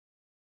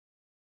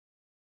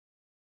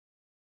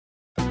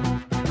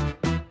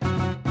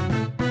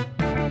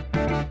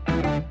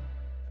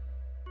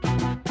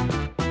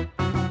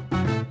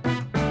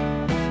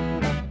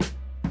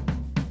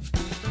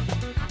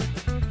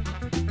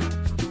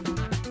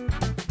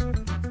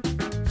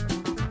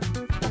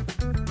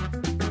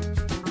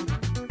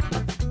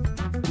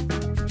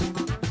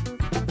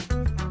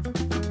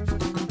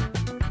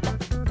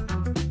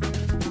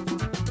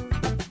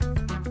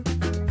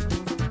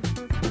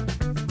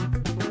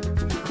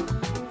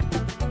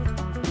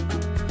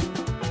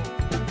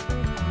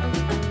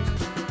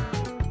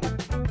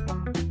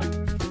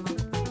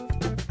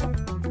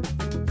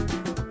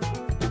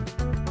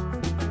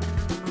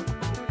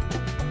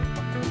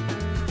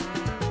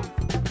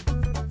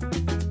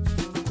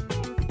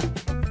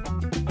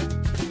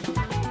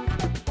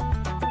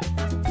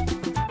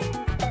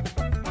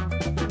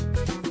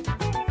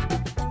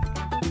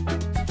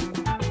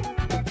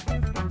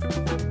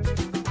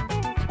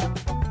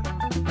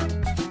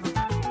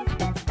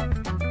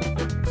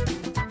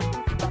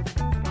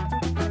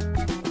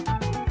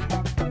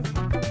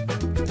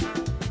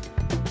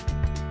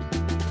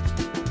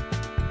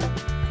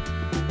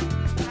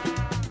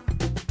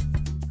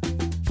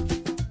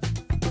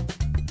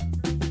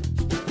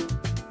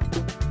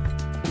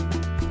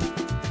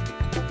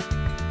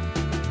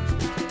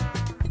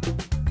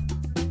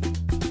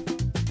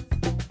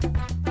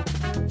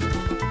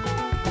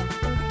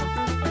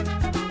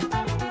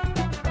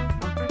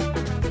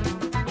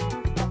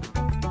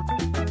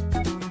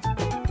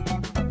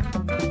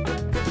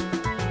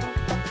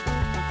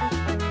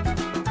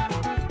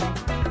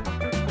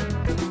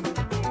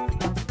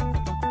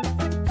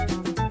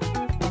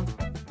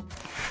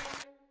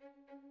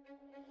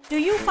Do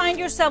you find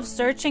yourself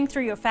searching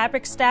through your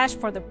fabric stash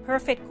for the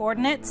perfect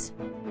coordinates?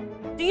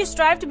 Do you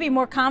strive to be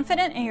more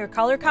confident in your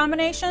color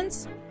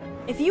combinations?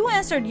 If you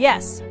answered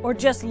yes or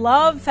just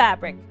love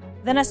fabric,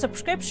 then a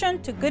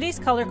subscription to Goody's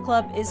Color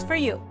Club is for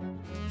you.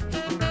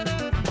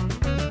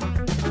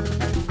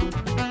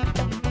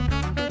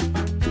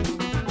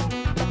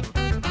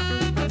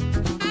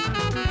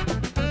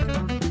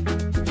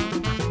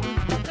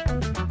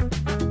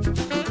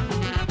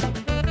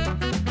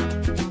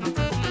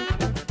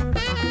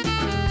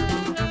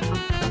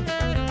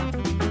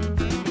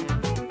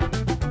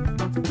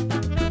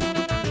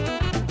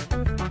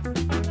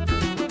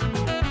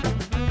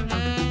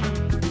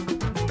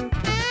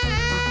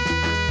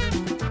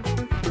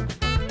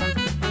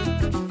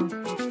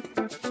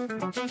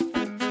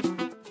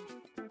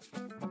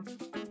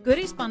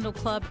 Goody's Bundle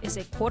Club is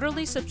a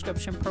quarterly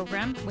subscription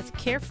program with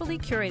carefully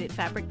curated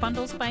fabric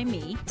bundles by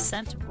me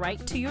sent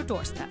right to your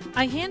doorstep.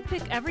 I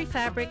handpick every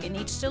fabric in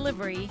each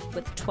delivery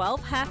with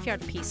 12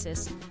 half-yard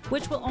pieces,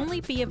 which will only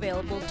be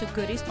available to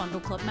Goody's Bundle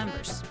Club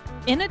members.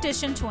 In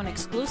addition to an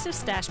exclusive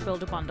Stash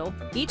Builder bundle,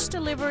 each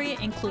delivery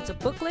includes a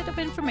booklet of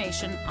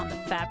information on the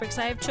fabrics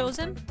I have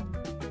chosen,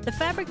 the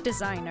fabric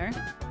designer,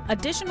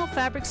 additional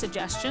fabric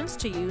suggestions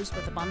to use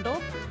with a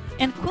bundle,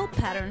 and quilt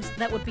patterns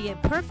that would be a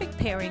perfect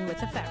pairing with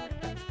the fabric.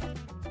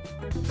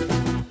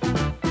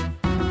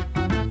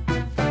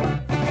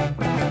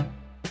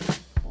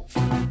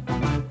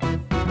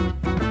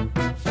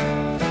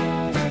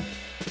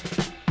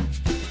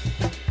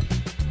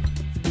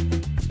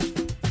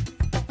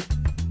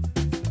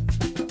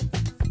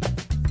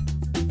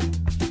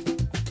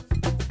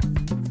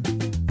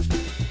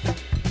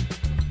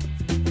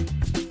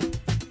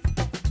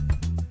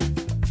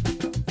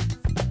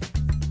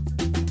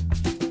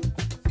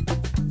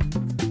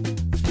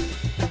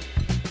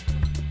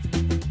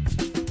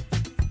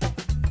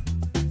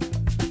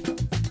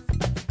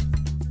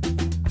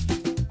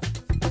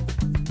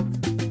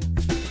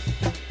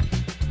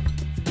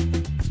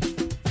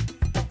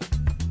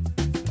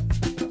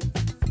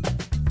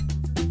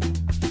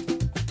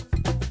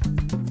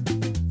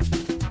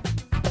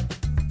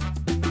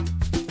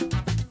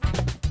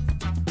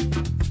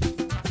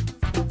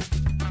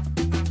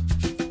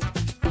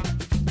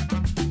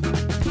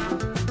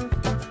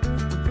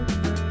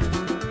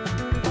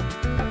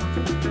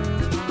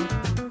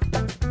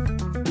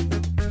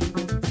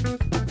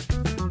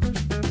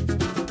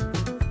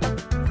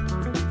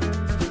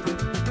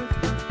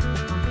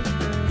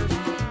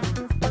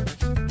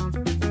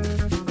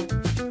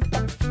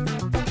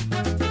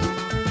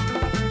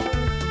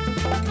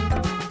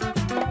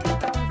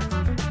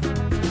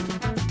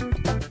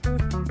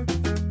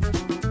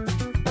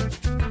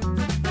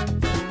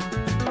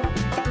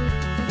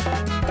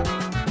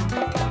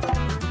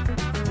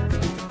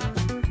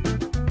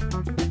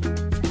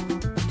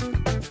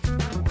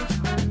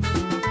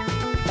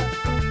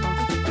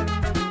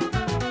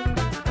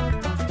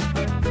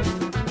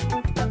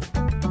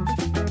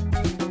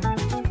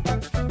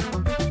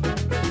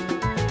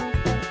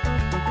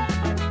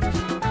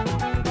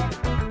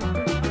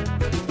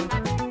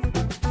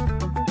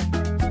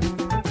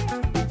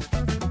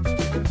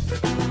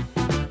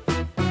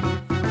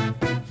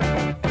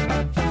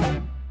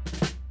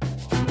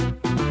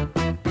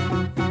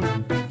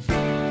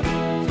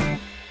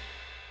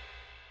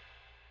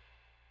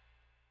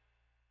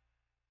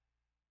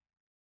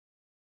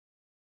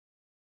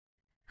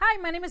 Hi,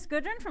 my name is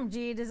Gudrun from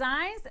GE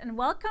Designs, and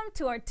welcome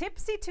to our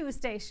Tipsy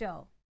Tuesday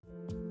show.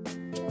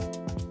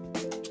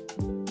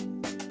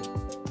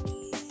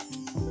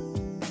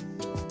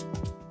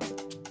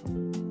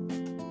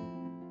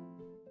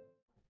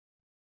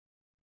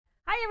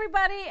 Hi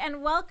everybody,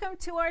 and welcome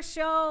to our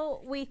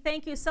show. We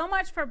thank you so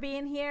much for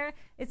being here.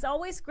 It's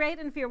always great,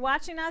 and if you're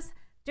watching us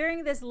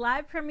during this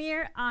live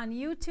premiere on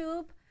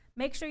YouTube,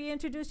 make sure you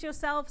introduce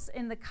yourselves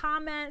in the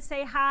comments,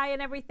 say hi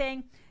and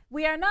everything.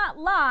 We are not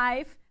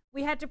live.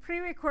 We had to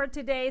pre-record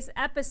today's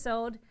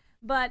episode,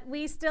 but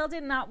we still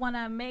did not want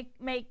to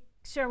make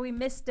sure we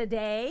missed a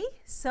day.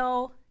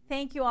 So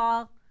thank you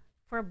all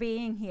for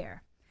being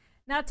here.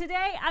 Now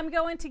today I'm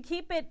going to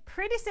keep it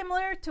pretty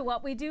similar to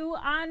what we do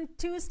on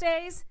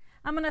Tuesdays.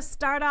 I'm going to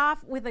start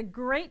off with a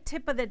great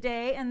tip of the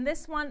day, and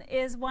this one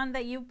is one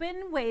that you've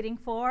been waiting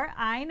for,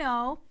 I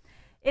know.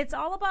 It's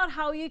all about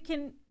how you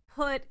can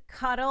put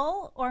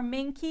Cuddle or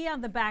Minky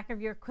on the back of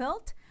your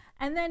quilt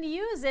and then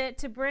use it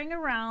to bring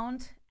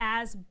around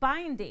as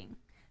binding.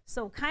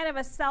 So kind of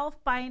a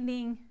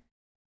self-binding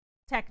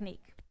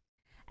technique.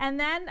 And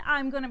then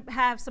I'm going to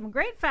have some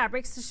great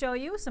fabrics to show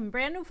you, some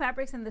brand new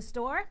fabrics in the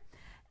store.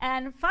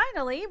 And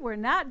finally, we're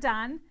not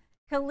done.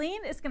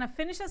 Colleen is going to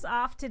finish us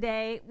off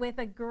today with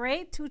a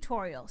great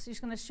tutorial. She's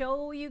going to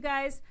show you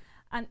guys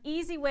an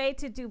easy way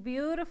to do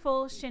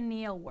beautiful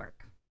chenille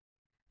work.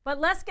 But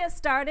let's get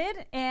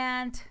started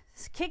and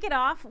kick it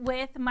off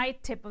with my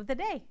tip of the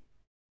day.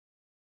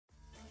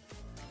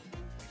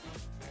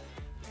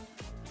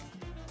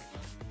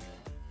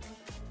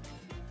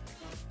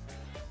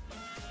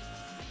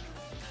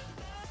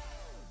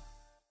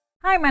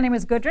 Hi, my name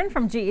is Gudrun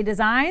from GE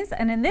Designs,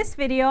 and in this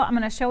video I'm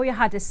going to show you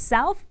how to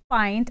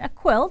bind a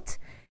quilt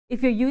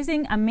if you're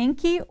using a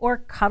Minky or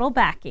Cuddle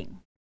backing.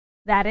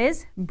 That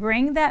is,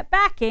 bring that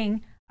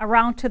backing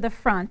around to the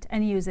front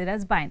and use it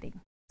as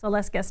binding. So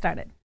let's get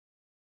started.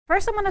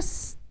 First, I'm going to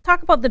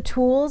talk about the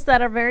tools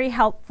that are very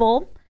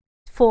helpful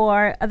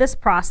for this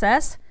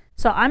process.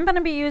 So I'm going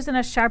to be using a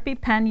Sharpie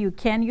pen. You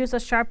can use a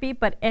Sharpie,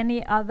 but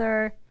any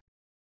other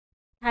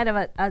kind of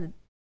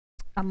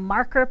a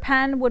marker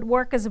pen would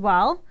work as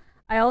well.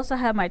 I also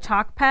have my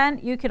chalk pen.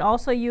 You could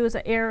also use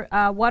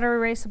a water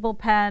erasable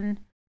pen,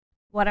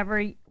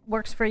 whatever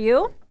works for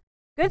you.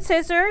 Good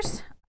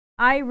scissors.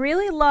 I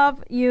really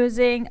love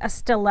using a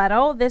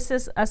stiletto. This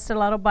is a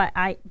stiletto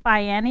by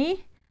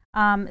Annie.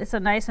 It's a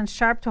nice and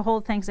sharp to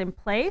hold things in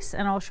place,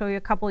 and I'll show you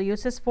a couple of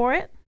uses for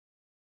it.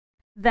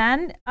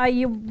 Then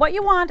what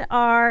you want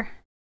are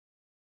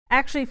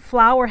actually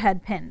flower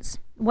head pins.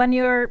 When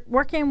you're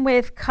working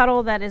with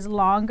Cuddle that is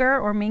longer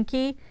or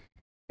Minky,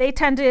 they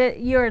tend to,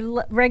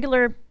 your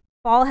regular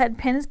ball head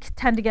pins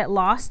tend to get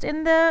lost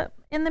in the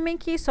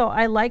Minky, so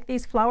I like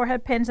these flower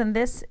head pins, and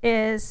this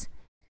is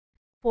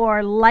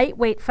for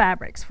lightweight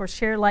fabrics, for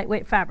sheer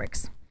lightweight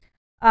fabrics.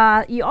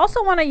 You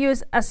also want to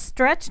use a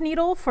stretch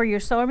needle for your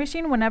sewing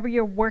machine whenever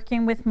you're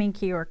working with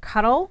Minky or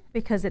Cuddle,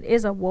 because it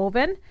is a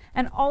woven,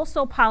 and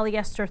also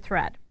polyester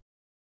thread.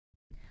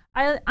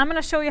 I'm going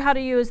to show you how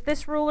to use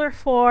this ruler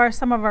for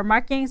some of our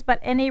markings, but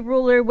any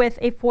ruler with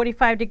a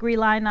 45-degree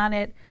line on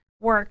it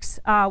works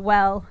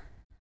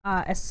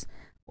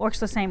works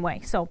the same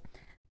way. So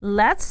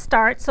let's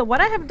start. So what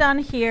I have done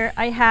here,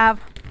 I have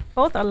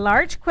both a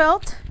large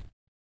quilt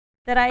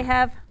that I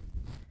have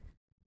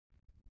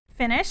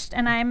finished,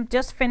 and I'm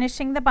just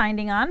finishing the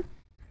binding on.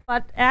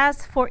 But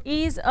as for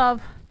ease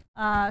of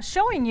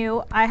showing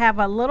you, I have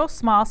a little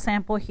small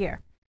sample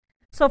here.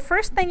 So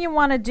first thing you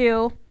want to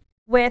do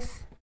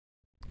with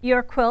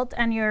your quilt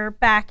and your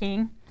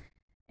backing,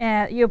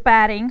 your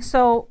batting.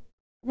 So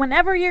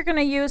whenever you're going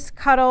to use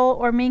Cuddle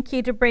or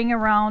Minky to bring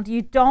around,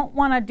 you don't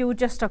want to do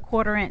just a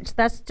 1/4 inch.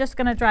 That's just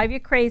going to drive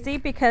you crazy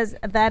because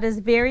that is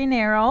very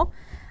narrow.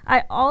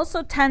 I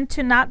also tend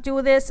to not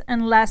do this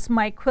unless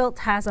my quilt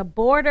has a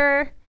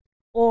border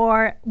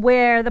or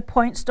where the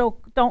points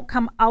don't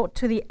come out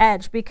to the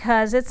edge,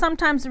 because it's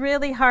sometimes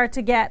really hard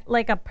to get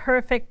like a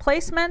perfect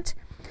placement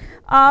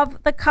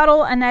of the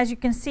Cuddle, and as you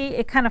can see,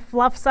 it kind of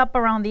fluffs up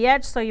around the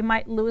edge, so you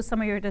might lose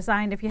some of your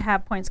design if you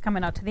have points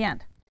coming out to the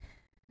end.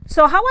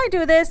 So how I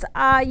do this,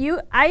 I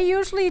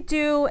usually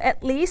do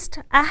at least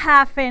a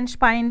 1/2 inch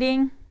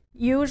binding,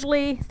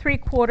 usually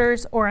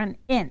 3/4 or an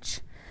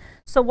inch.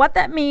 So what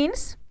that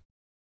means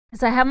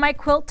is I have my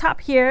quilt top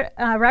here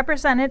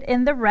represented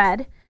in the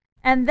red,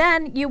 and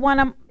then you want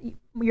to,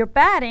 your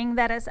batting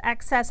that is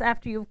excess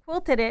after you've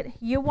quilted it,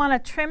 you want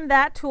to trim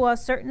that to a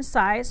certain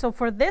size. So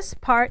for this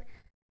part,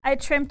 I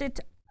trimmed it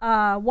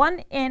 1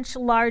 inch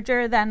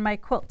larger than my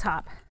quilt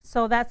top.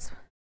 So that's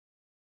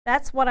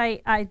what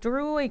I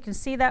drew. You can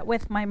see that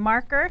with my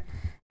marker.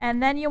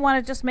 And then you want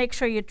to just make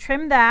sure you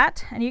trim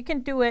that, and you can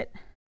do it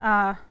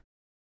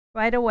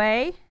right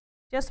away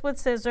just with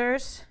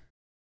scissors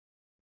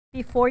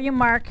before you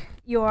mark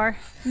your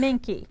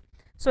Minky.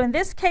 So in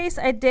this case,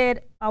 I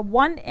did a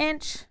 1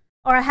 inch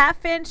or a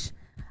 1/2 inch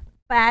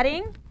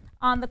batting.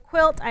 On the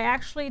quilt, I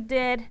actually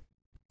did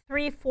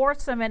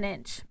 3/4 of an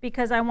inch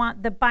because I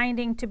want the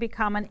binding to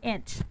become an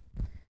inch.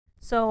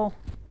 So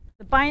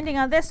the binding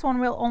on this one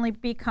will only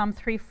become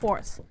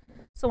 3/4.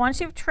 So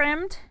once you've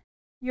trimmed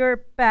your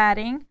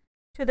batting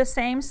to the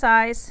same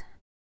size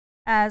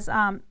as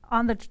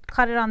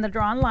cut it on the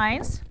drawn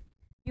lines,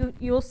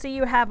 you'll see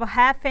you have a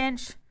 1/2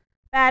 inch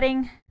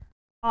batting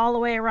all the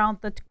way around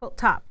the quilt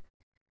top.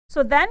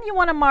 So then you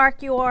want to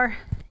mark your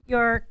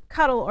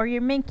Cuddle or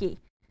your Minky.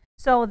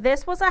 So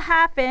this was a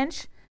 1/2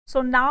 inch.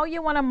 So now you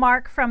want to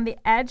mark from the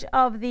edge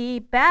of the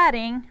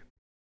batting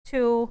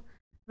to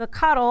the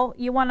Cuddle.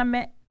 You want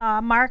to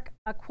mark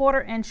a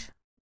 1/4 inch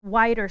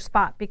wider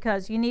spot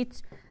because you need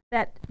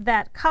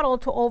that Cuddle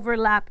to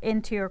overlap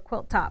into your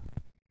quilt top.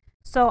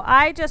 So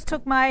I just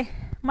took my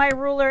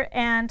ruler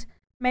and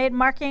made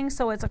markings,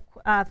 so it's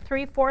a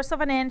 3/4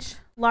 of an inch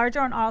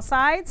larger on all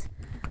sides.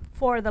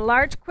 For the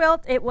large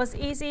quilt, it was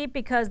easy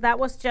because that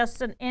was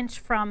just an inch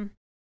from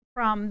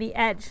the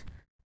edge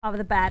of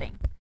the batting.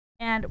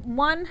 And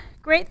one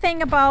great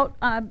thing about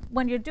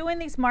when you're doing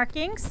these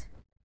markings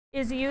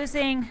is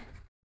using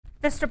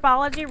the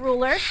Stripology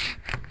ruler.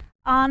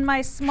 On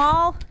my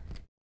small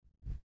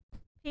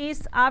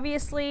piece,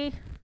 obviously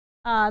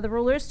the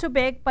ruler is too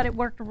big, but it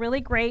worked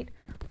really great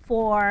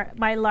for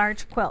my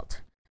large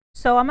quilt.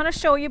 So I'm going to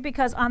show you,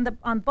 because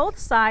on both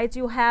sides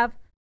you have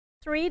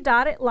 3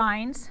 dotted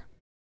lines,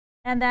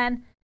 and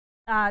then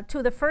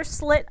to the first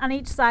slit on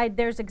each side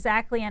there's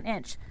exactly an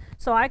inch.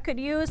 So I could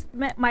use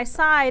my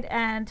side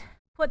and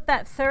put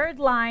that 3rd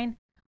line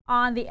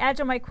on the edge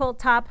of my quilt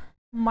top,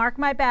 mark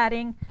my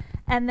batting,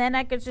 and then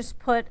I could just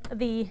put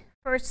the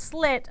first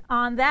slit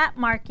on that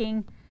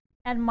marking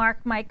and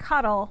mark my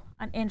Cuddle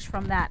an inch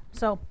from that.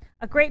 So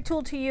a great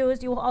tool to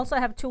use. You will also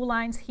have 2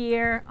 lines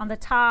here on the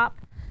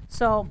top,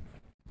 so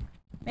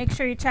make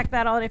sure you check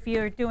that out if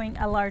you're doing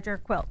a larger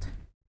quilt.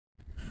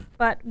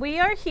 But we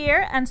are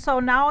here, and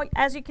so now,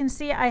 as you can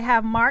see, I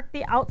have marked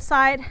the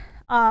outside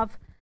of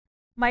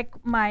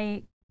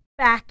my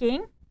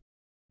backing.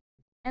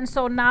 And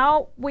so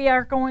now we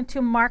are going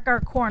to mark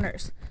our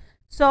corners.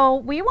 So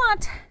we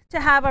want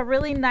to have a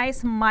really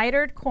nice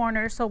mitered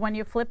corner, so when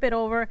you flip it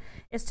over,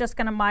 it's just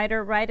going to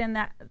miter right in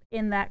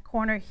that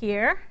corner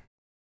here.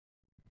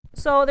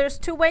 So there's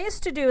two ways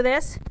to do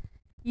this.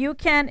 You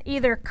can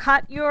either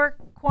cut your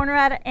corner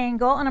at an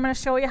angle, and I'm going to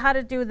show you how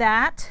to do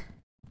that.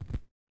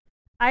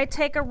 I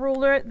take a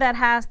ruler that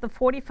has the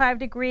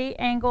 45-degree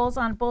angles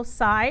on both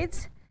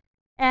sides,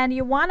 and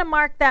you want to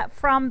mark that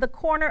from the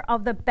corner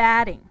of the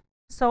batting.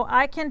 So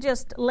I can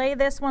just lay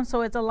this one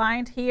so it's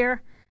aligned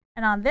here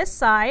and on this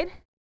side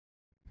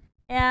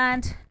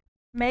and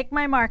make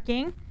my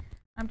marking.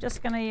 I'm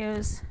just going to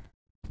use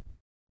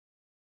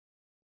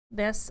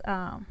this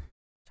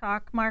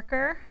chalk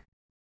marker.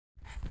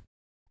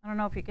 I don't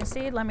know if you can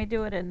see it. Let me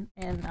do it in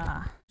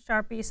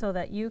Sharpie so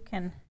that you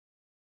can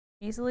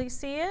easily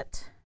see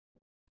it.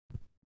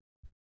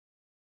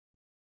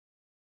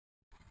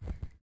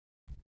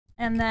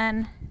 And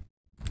then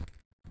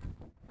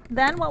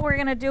what we're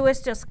going to do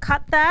is just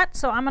cut that.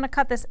 So I'm going to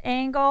cut this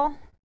angle.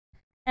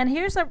 And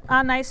here's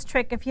a nice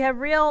trick. If you have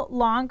real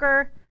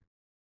longer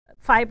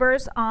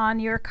fibers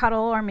on your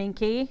Cuddle or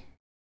Minky,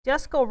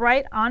 just go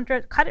right under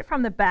it, cut it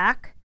from the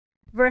back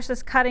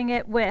versus cutting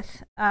it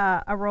with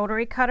a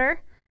rotary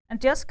cutter.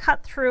 And just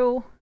cut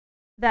through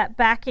that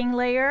backing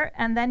layer,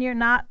 and then you're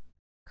not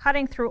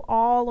cutting through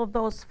all of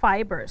those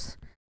fibers.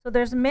 So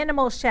there's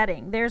minimal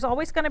shedding. There's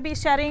always going to be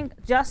shedding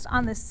just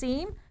on the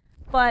seam,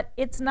 but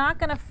it's not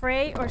going to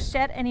fray or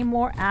shed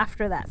anymore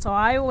after that. So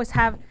I always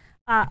have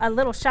a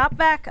little shop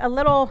vac, a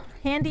little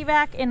handy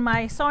vac in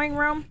my sewing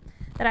room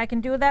that I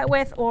can do that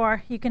with,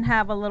 or you can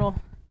have a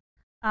little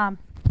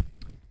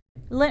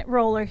lint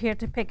roller here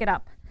to pick it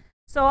up.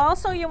 So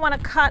also you want to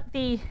cut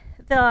the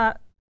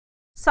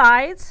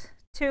sides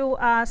to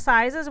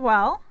size as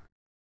well.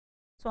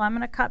 So I'm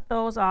going to cut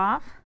those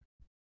off.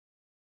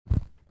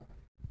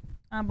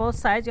 On both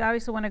sides, you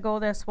obviously want to go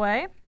this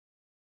way.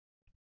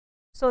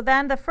 So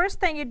then the first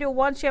thing you do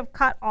once you have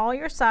cut all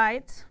your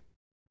sides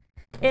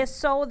is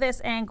sew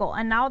this angle.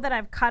 And now that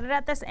I've cut it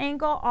at this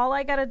angle, all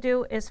I got to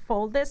do is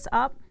fold this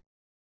up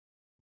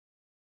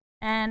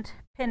and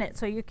pin it.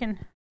 So you can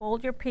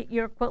fold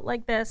your quilt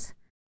like this.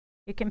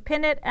 You can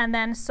pin it and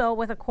then sew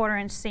with a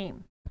 1/4 inch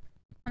seam.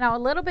 Now a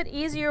little bit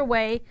easier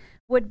way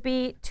would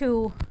be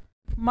to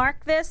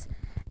mark this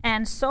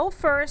and sew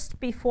first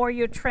before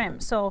you trim.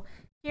 So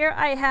here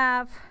I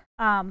have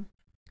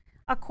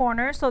a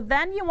corner, so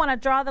then you want to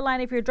draw the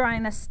line. If you're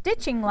drawing a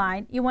stitching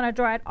line, you want to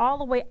draw it all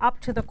the way up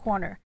to the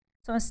corner.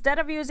 So instead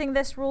of using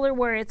this ruler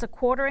where it's a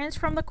 1/4 inch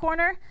from the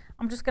corner,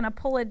 I'm just going to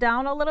pull it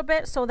down a little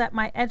bit so that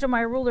my edge of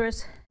my ruler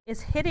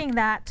is hitting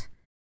that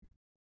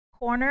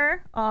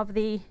corner of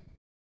the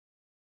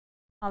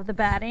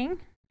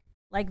batting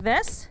like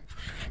this.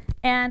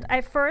 And I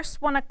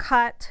first want to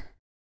cut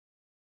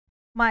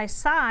my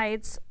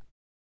sides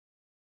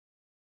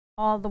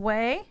all the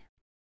way.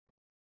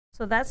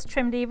 So that's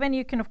trimmed even.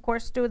 You can of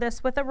course do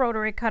this with a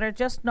rotary cutter.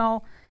 Just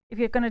know if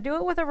you're going to do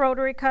it with a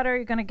rotary cutter,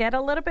 you're going to get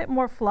a little bit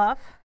more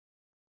fluff.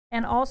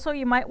 And also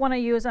you might want to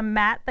use a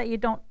mat that you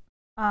don't,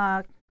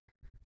 kind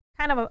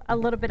of a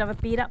little bit of a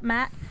beat up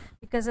mat,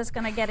 because it's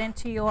going to get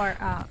into your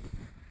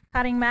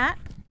cutting mat.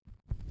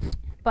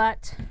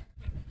 But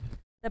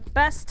the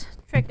best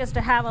trick is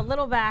to have a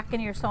little vac in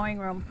your sewing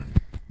room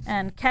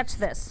and catch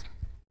this.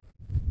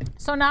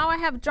 So now I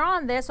have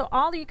drawn this, so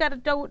all you got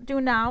to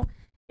do now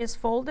is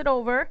fold it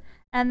over,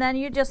 and then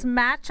you just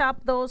match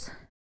up those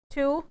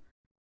two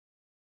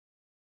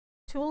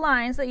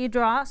lines that you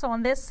draw, so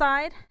on this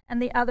side and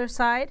the other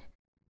side,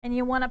 and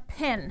you want to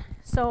pin.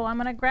 So I'm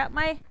going to grab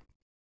my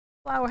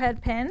flower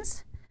head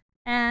pins,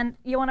 and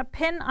you want to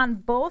pin on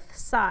both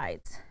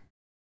sides.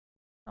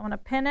 I want to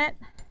pin it.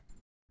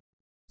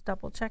 Just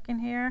double checking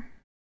here.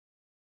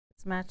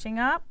 It's matching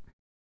up.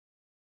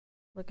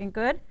 Looking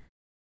good.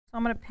 So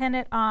I'm going to pin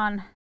it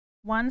on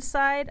one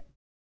side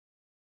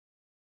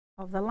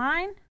of the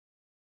line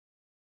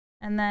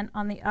and then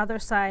on the other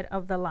side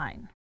of the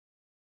line.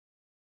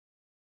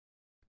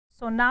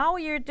 So now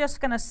you're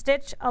just going to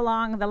stitch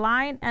along the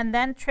line and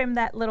then trim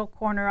that little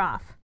corner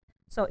off.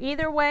 So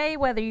either way,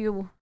 whether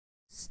you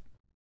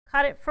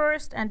cut it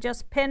first and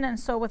just pin and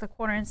sew with a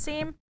 1/4 inch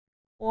seam,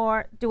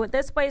 or do it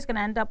this way, is going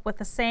to end up with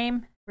the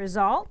same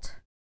result.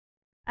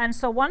 And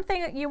so one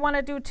thing that you want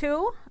to do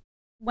too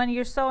when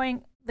you're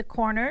sewing the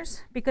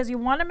corners, because you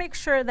want to make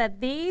sure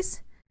that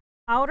these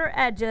outer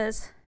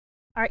edges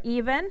are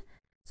even.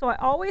 So I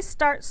always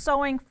start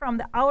sewing from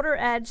the outer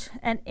edge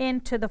and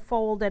into the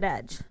folded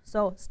edge.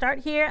 So start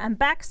here and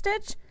back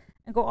stitch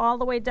and go all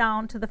the way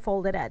down to the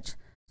folded edge.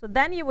 So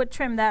then you would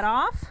trim that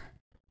off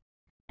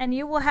and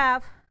you will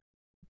have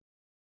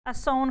a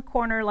sewn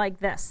corner like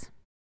this.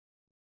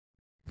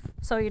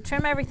 So you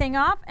trim everything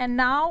off, and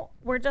now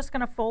we're just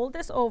going to fold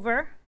this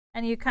over,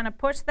 and you kind of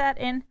push that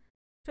in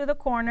to the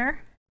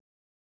corner,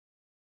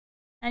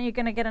 and you're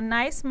going to get a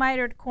nice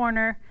mitered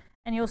corner.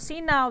 And you'll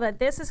see now that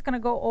this is going to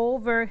go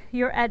over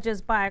your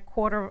edges by a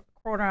quarter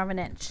of an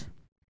inch.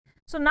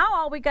 So now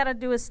all we got to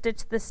do is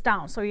stitch this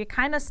down. So you're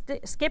kind of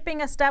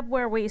skipping a step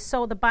where we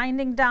sew the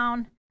binding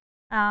down,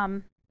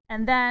 and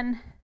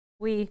then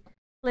we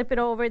flip it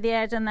over the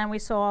edge, and then we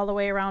sew all the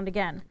way around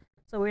again.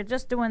 So we're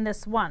just doing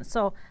this once.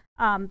 So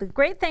the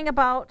great thing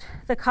about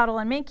the Cuddle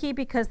and Minky,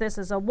 because this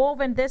is a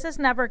woven, this is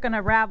never going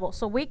to ravel.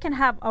 So we can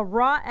have a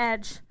raw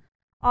edge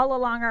all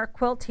along our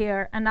quilt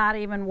here and not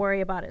even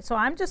worry about it. So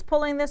I'm just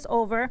pulling this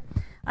over.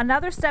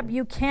 Another step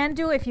you can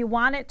do if you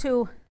wanted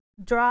to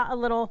draw a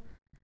little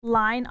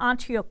line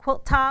onto your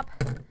quilt top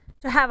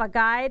to have a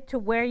guide to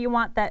where you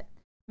want that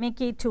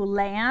Minky to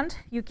land.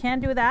 You can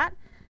do that,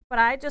 but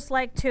I just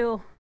like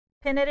to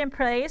pin it in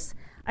place.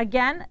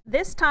 Again,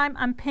 this time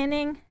I'm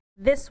pinning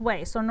this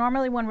way. So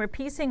normally when we're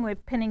piecing, we're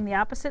pinning the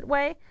opposite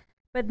way,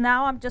 but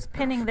now I'm just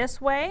pinning this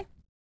way.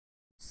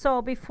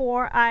 So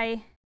before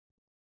I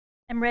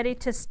am ready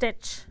to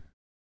stitch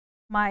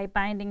my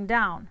binding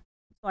down.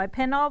 So I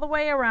pin all the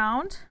way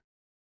around.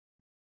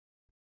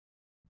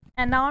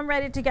 And now I'm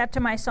ready to get to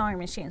my sewing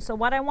machine. So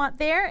what I want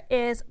there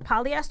is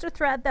polyester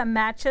thread that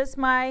matches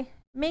my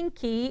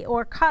Minky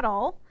or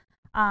Cuddle.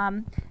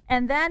 And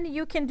then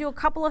you can do a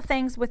couple of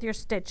things with your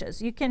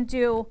stitches. You can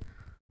do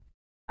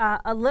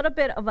a little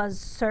bit of a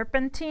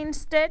serpentine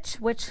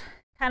stitch, which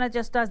kind of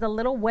just does a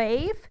little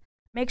wave.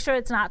 Make sure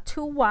it's not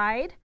too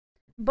wide.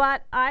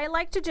 But I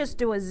like to just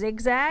do a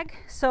zigzag.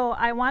 So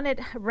I want it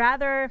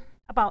rather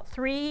about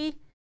I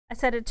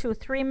set it to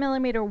 3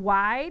 millimeter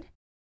wide.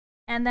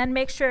 And then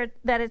make sure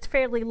that it's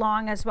fairly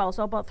long as well.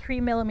 So about 3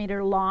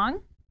 millimeter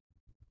long.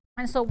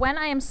 And so when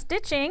I am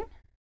stitching,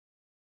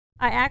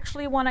 I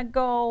actually want to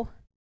go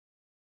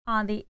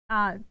on the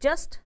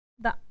just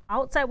the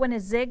outside when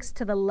it zigs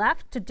to the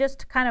left to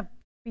just kind of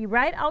be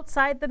right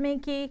outside the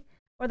Minky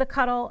or the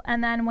Cuddle,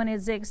 and then when it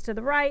zigs to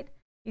the right,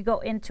 you go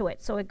into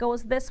it. So it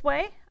goes this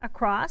way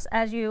across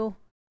as you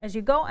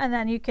go, and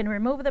then you can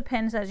remove the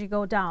pins as you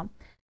go down.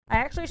 I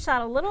actually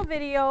shot a little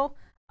video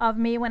of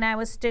me when I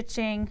was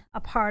stitching a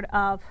part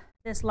of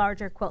this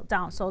larger quilt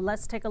down. So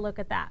let's take a look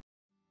at that.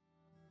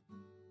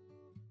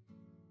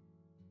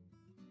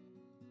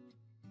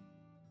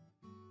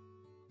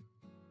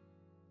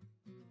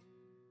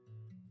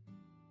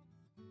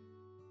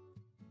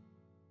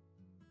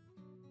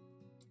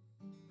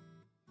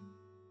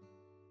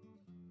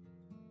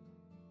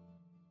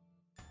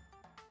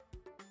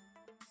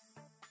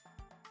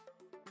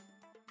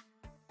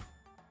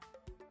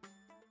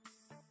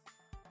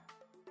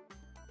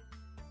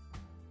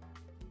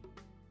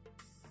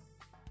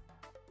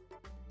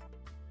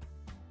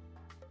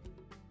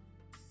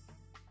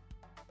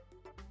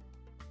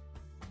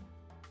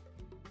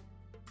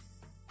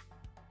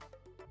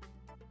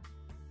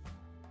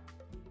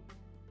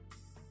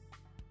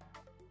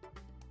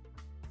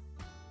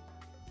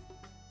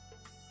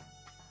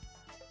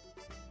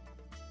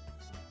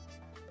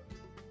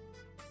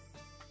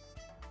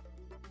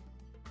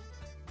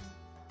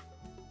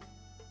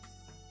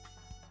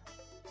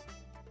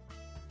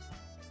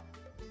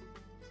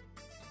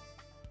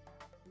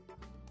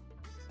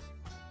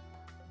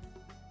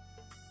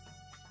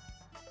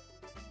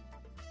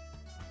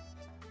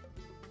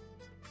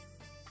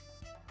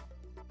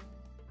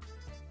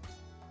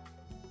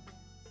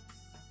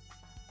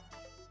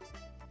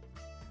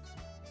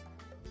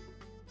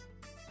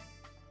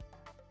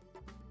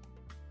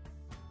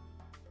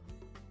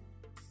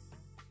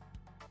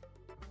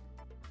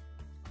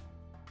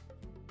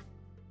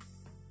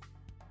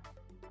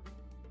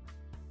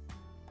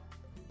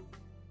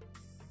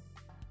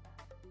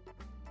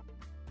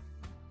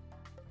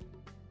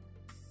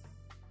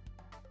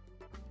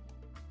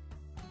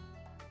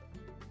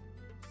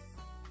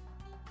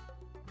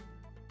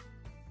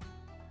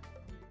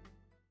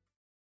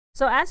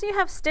 So as you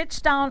have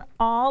stitched down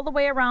all the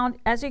way around,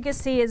 as you can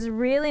see, it's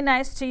really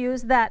nice to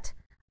use that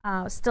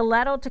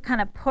stiletto to kind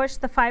of push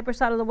the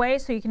fibers out of the way,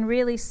 so you can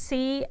really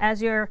see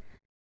as you're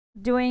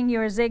doing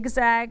your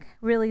zigzag,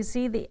 really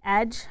see the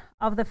edge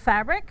of the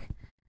fabric.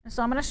 And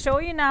so I'm going to show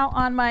you now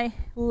on my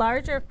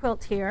larger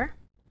quilt here.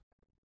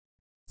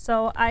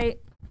 So I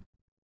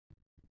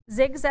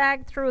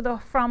zigzag through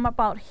from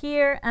about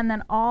here and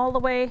then all the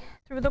way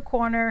through the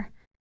corner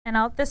and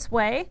out this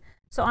way.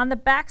 So on the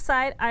back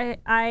side,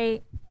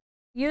 I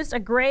used a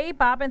gray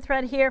bobbin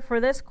thread here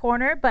for this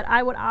corner, but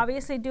I would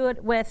obviously do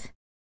it with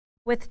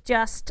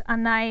just a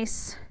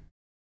nice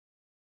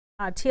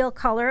teal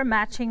color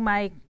matching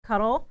my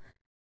Cuddle,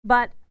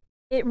 but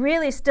it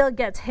really still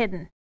gets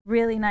hidden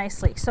really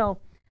nicely. So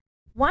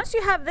once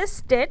you have this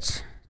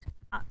stitch,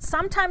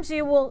 sometimes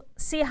you will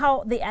see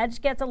how the edge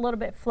gets a little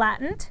bit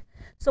flattened.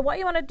 So what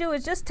you want to do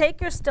is just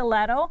take your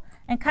stiletto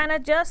and kind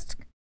of just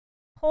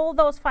pull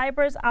those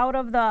fibers out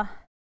of the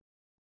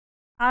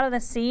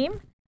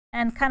seam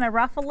and kind of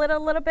ruffle it a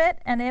little bit,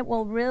 and it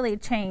will really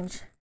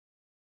change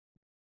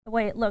the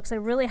way it looks.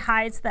 It really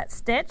hides that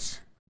stitch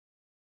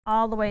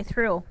all the way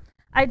through.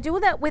 I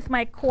do that with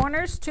my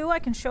corners too. I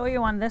can show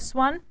you on this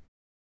one.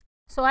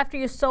 So after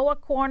you sew a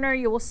corner,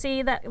 you will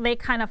see that they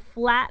kind of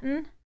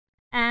flatten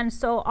And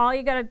so all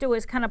you got to do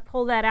is kind of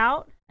pull that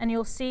out, and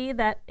you'll see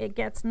that it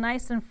gets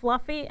nice and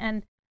fluffy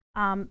and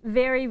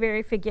very,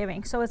 very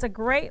forgiving. So it's a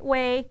great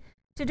way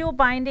to do a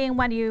binding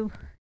when you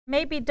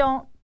maybe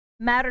don't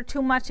matter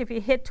too much if you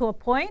hit to a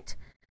point,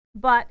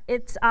 but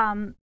it's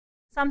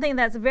something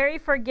that's very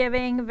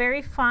forgiving,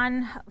 very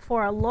fun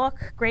for a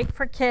look, great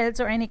for kids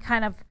or any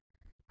kind of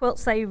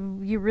quilts that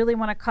you really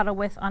want to cuddle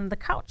with on the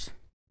couch.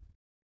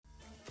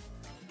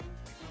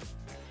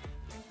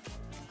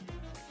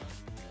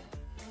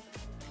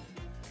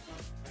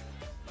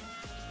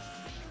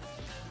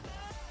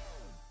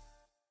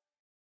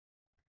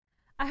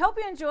 I hope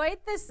you enjoyed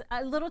this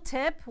little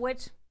tip,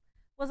 which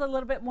was a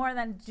little bit more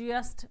than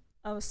just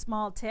a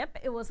small tip.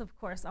 It was, of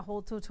course, a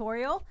whole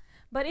tutorial.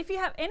 But if you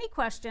have any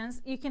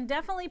questions, you can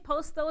definitely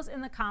post those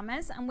in the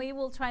comments, and we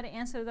will try to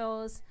answer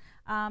those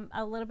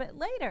a little bit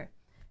later.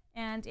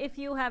 And if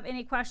you have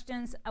any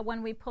questions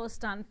when we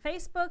post on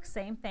Facebook,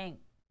 same thing.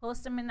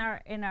 Post them in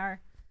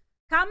our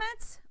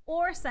comments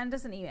or send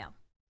us an email.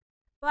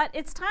 But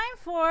it's time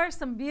for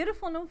some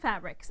beautiful new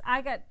fabrics.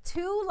 I got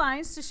 2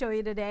 lines to show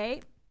you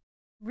today.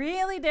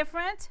 Really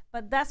different,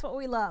 but that's what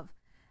we love.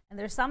 And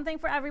there's something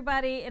for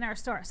everybody in our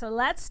store. So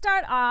let's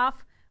start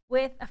off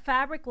with a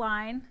fabric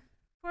line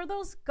for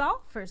those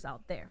golfers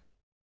out there.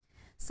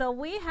 So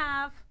we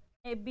have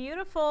a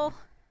beautiful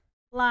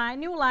line,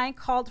 new line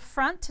called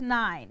Front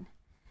 9.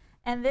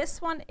 And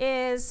this one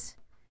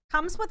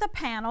comes with a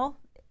panel.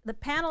 The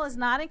panel is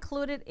not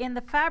included in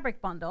the fabric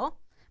bundle,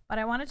 but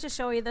I wanted to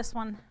show you this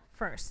one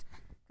first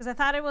because I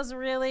thought it was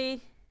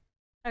really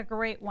a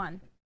great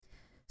one.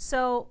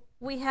 So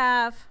we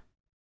have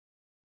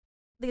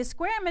these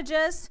square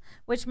images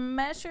which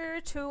measure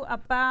to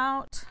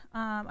about,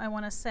 I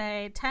want to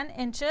say 10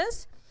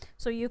 inches.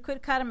 So you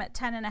could cut them at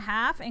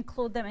 10.5,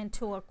 include them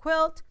into a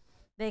quilt.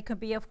 They could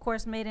be, of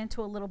course, made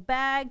into a little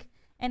bag,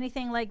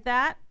 anything like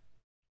that.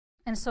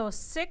 And so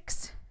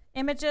 6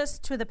 images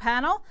to the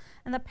panel,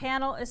 and the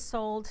panel is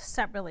sold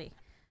separately.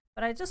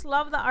 But I just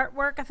love the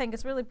artwork. I think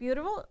it's really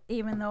beautiful,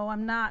 even though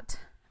I'm not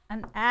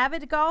an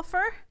avid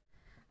golfer.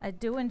 I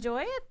do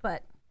enjoy it,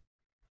 but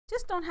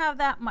just don't have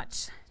that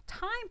much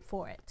time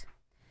for it.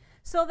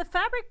 So the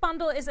fabric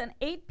bundle is an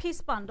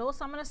 8-piece bundle.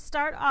 So I'm going to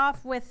start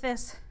off with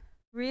this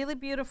really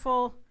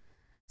beautiful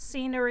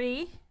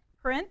scenery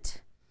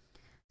print.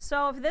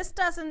 So if this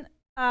doesn't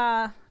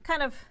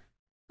kind of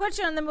put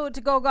you in the mood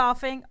to go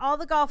golfing, all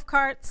the golf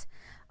carts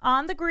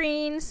on the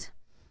greens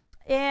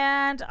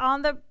and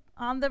on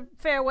the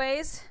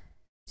fairways,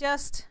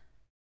 just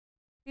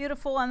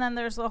beautiful. And then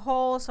there's the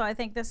hole. So I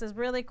think this is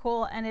really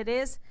cool, and it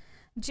is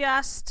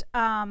just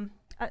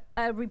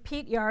a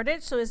repeat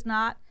yardage, so it's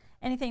not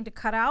anything to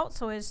cut out,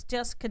 so it's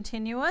just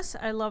continuous.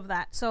 I love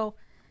that. So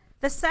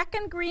the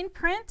second green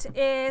print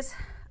is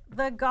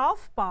the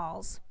golf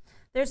balls.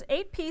 There's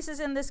 8 pieces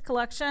in this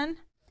collection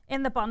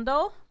in the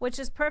bundle, which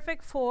is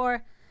perfect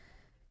for,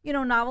 you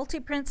know,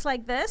 novelty prints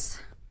like this.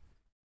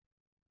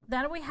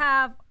 Then we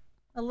have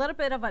a little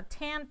bit of a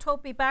tan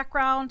taupey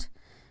background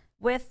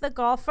with the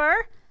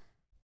golfer.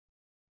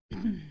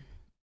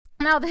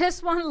 Now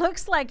this one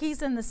looks like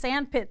he's in the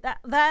sand pit.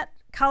 That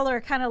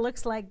color kind of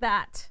looks like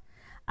that.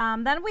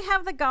 Then we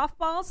have the golf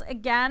balls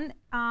again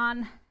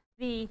on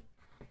the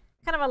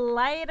kind of a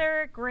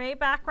lighter gray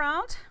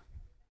background.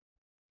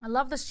 I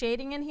love the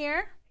shading in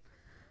here.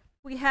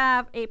 We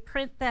have a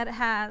print that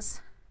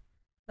has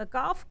the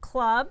golf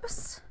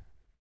clubs,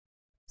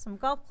 some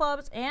golf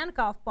clubs and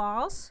golf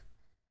balls,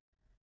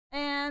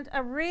 and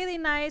a really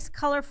nice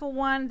colorful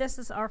one. This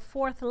is our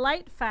 4th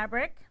light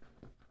fabric,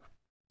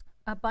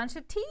 a bunch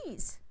of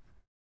tees.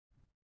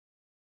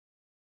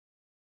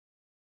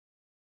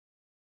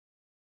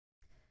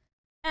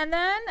 And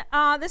then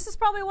this is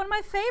probably one of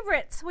my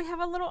favorites. We have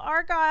a little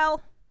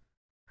argyle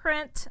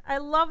print. I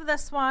love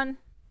this one.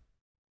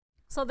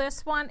 So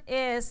this one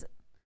is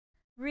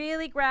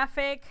really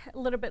graphic, a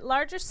little bit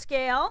larger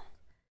scale.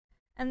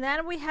 And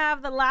then we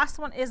have the last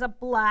one is a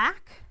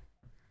black,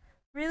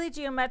 really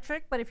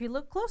geometric, but if you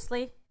look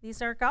closely, these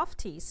are golf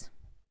tees.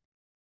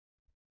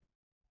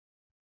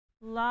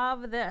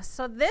 Love this.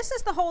 So this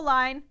is the whole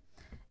line,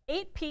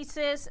 8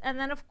 pieces, and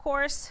then of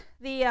course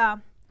the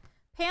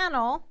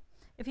panel,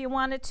 if you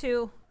wanted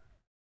to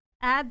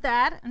add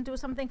that and do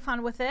something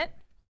fun with it.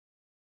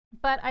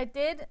 But I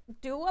did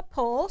do a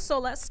poll, so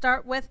let's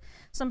start with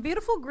some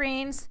beautiful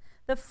greens.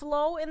 The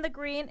flow in the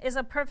green is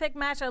a perfect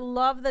match. I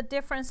love the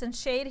difference in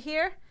shade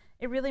here.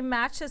 It really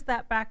matches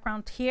that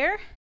background here.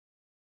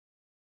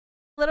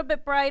 A little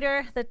bit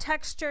brighter, the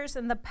textures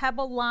and the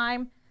pebble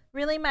lime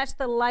really match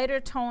the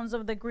lighter tones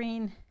of the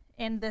green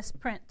in this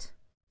print.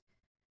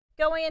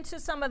 Going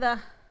into some of the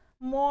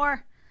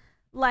more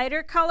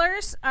lighter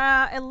colors,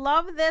 I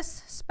love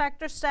this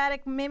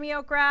spectrostatic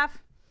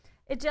mimeograph.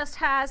 It just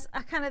has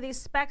kind of these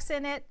specks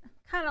in it,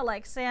 kind of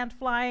like sand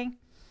flying.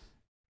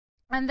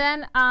 And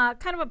then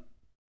kind of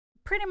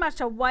pretty much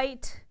a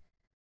white,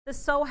 the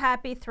So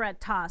Happy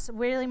thread toss. It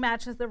really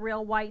matches the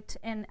real white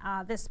in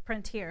this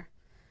print here.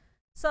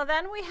 So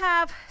then we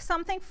have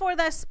something for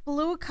this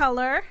blue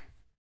color.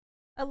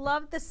 I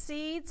love the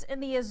seeds in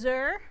the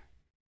azure.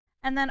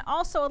 And then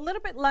also a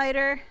little bit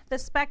lighter, the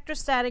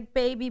Spectrostatic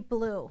Baby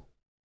Blue,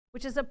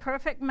 which is a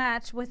perfect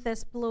match with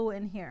this blue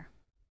in here.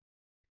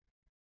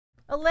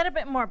 A little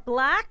bit more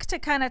black to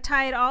kind of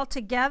tie it all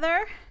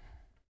together.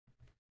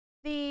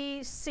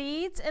 The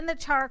seeds in the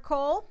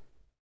charcoal.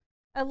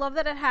 I love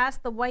that it has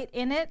the white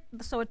in it,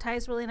 so it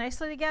ties really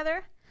nicely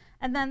together.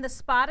 And then the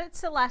Spotted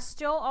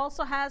Celestial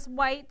also has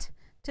white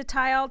to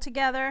tie all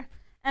together.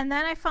 And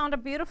then I found a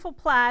beautiful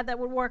plaid that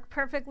would work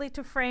perfectly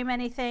to frame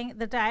anything.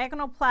 The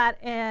diagonal plaid,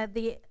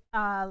 the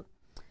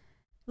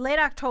late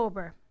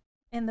October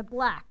in the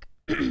black.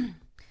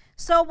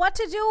 So what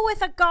to do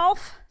with a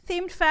golf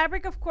themed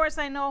fabric? Of course,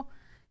 I know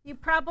you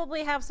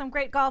probably have some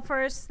great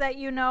golfers that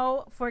you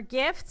know for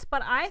gifts,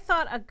 but I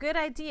thought a good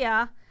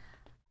idea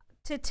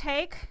to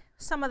take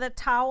some of the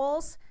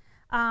towels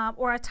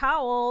or a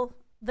towel,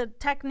 the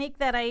technique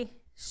that I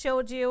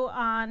showed you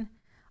on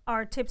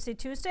our Tipsy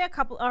Tuesday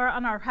or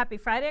on our Happy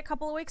Friday a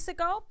couple of weeks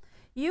ago.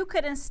 You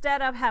could,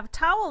 instead of have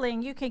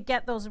toweling, you could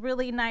get those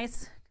really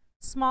nice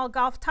small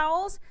golf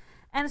towels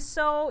and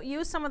so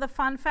use some of the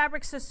fun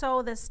fabrics to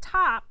sew this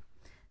top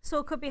so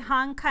it could be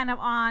hung kind of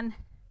on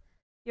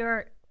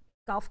your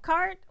golf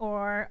cart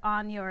or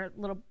on your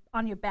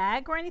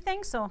bag or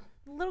anything. So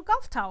a little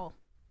golf towel.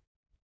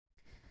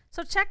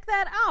 So check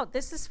that out.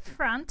 This is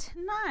front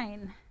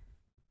 9.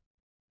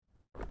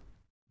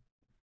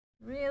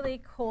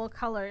 Really cool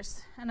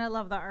colors, and I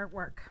love the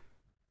artwork.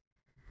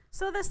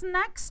 So this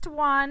next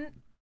one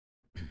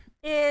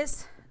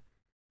is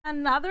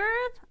another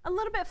a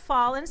little bit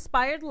fall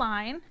inspired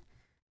line.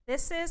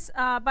 This is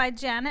by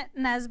Janet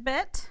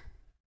Nesbitt.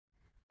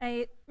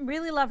 I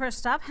really love her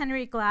stuff,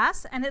 Henry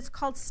Glass, and it's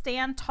called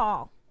Stand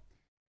Tall.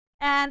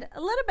 And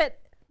a little bit,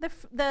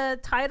 the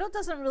title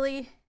doesn't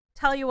really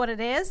tell you what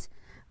it is,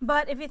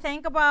 but if you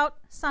think about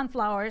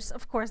sunflowers,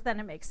 of course, then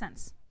it makes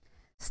sense.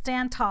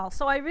 Stand Tall.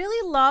 So I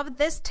really love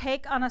this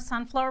take on a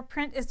sunflower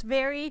print. It's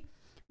very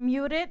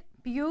muted,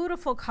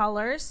 beautiful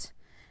colors.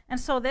 And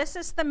so this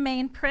is the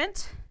main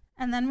print.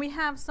 And then we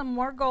have some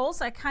more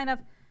golds. I kind of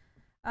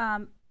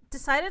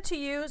decided to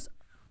use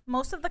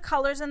most of the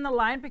colors in the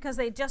line because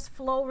they just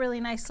flow really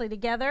nicely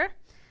together.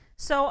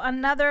 So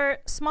another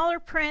smaller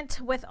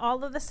print with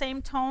all of the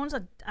same tones,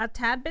 a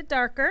tad bit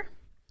darker.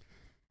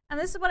 And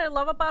this is what I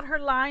love about her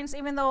lines,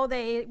 even though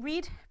they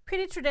read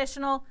pretty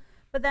traditional,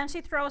 but then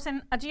she throws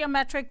in a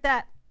geometric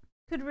that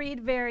could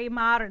read very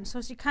modern.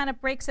 So she kind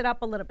of breaks it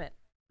up a little bit.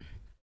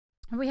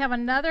 And we have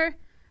another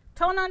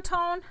tone on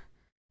tone,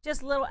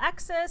 just little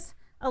X's,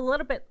 a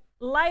little bit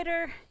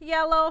lighter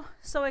yellow.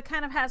 So it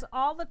kind of has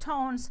all the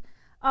tones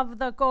of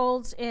the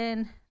golds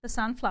in the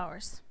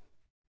sunflowers.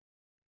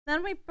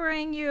 Then we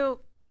bring you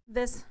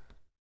this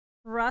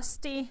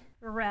rusty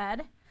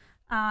red.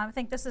 I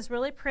think this is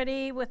really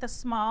pretty with the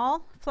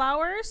small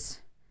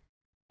flowers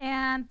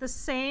and the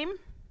same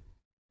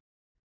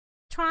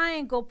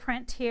triangle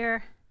print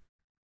here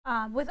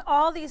with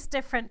all these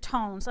different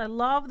tones. I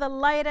love the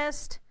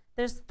lightest,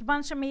 there's a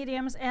bunch of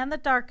mediums, and the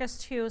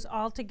darkest hues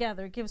all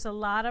together. It gives a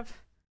lot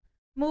of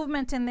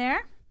movement in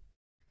there.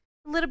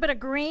 A little bit of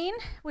green.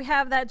 We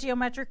have that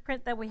geometric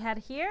print that we had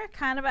here,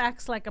 kind of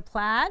acts like a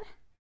plaid.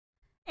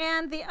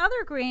 And the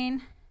other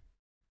green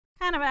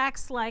kind of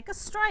acts like a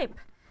stripe.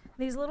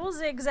 These little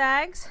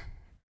zigzags,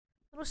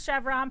 little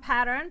chevron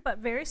pattern, but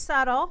very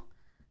subtle.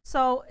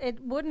 So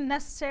it wouldn't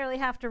necessarily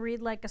have to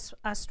read like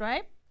a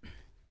stripe.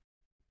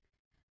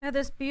 Now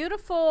this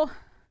beautiful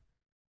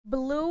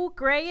blue,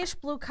 grayish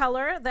blue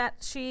color that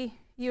she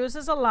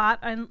uses a lot,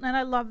 and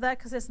I love that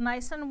because it's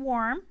nice and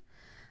warm.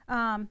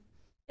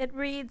 It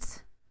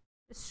reads,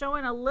 it's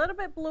showing a little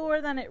bit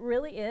bluer than it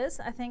really is,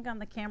 I think, on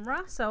the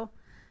camera. So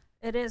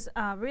it is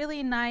a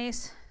really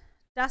nice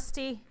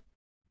dusty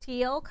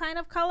teal kind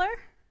of color.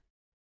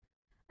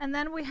 And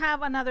then we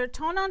have another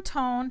tone on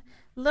tone,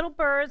 little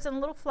birds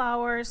and little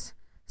flowers.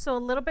 So a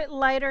little bit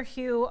lighter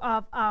hue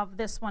of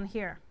this one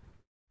here.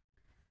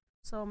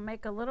 So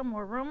make a little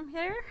more room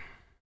here.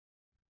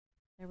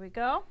 There we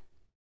go.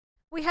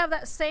 We have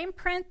that same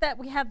print that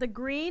we have the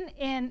green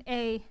in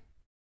a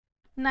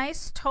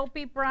nice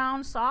taupey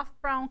brown, soft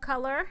brown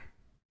color.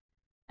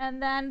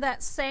 And then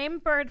that same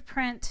bird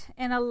print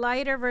in a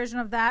lighter version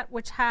of that,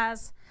 which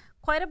has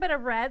quite a bit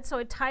of red, so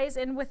it ties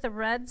in with the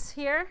reds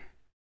here.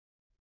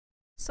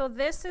 So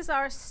this is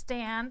our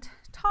Stand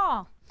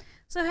Tall.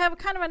 So we have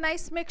kind of a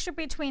nice mixture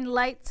between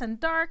lights and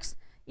darks,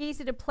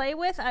 easy to play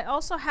with. I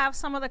also have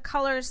some of the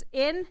colors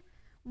in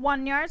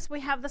 1 yard. We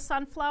have the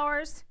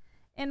sunflowers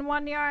in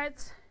 1 yard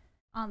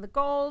on the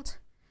gold.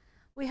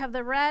 We have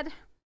the red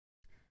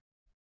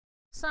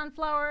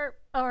sunflower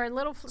or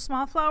little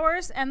small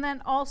flowers, and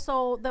then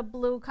also the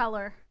blue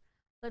color,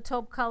 the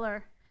taupe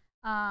color,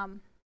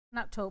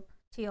 not taupe,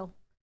 teal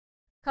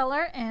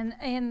color in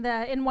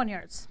 1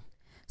 yard.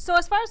 So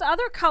as far as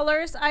other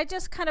colors, I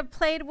just kind of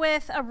played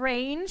with a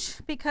range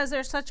because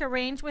there's such a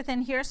range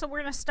within here. So we're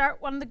going to start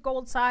on the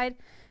gold side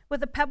with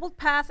the pebbled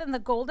path and the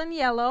golden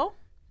yellow.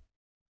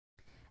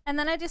 And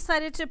then I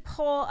decided to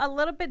pull a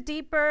little bit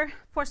deeper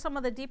for some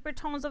of the deeper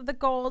tones of the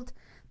gold,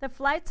 the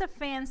Flights of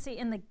Fancy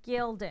and the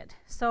gilded.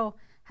 So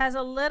has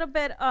a little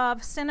bit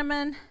of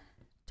cinnamon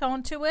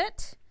tone to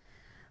it.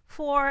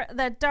 For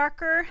the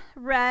darker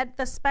red,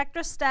 the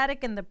Spectra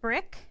Static in the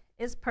brick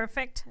is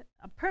perfect,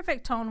 a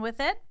perfect tone with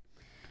it.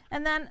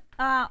 And then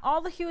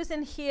all the hues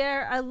in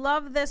here, I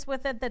love this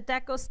with it, the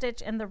Deco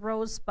Stitch and the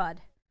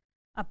Rosebud.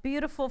 A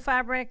beautiful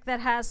fabric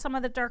that has some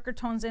of the darker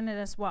tones in it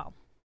as well.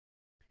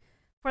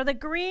 For the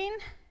green,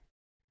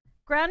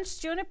 Grunge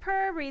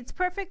Juniper reads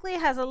perfectly,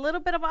 has a little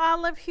bit of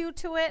olive hue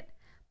to it,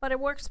 but it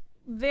works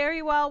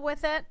very well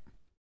with it.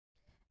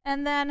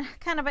 And then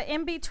kind of an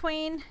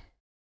in-between,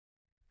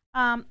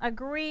 a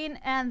green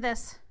and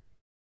this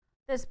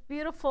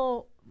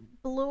beautiful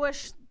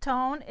bluish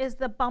tone is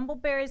the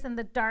Bumbleberries and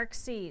the Dark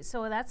Sea.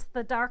 So that's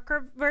the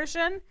darker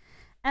version.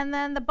 And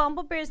then the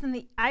Bumbleberries and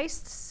the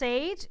Iced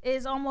Sage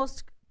is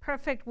almost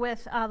perfect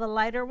with the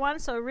lighter one.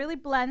 So it really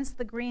blends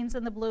the greens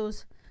and the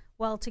blues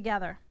well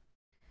together.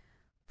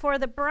 For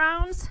the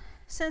browns,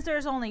 since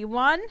there's only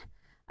one,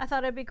 I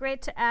thought it'd be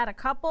great to add a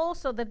couple.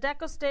 So the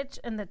Deco Stitch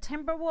and the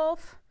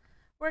Timberwolf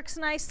works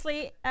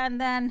nicely. And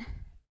then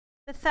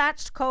the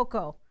Thatched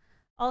Cocoa,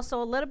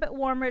 also a little bit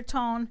warmer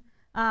tone.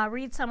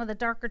 Read some of the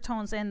darker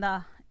tones in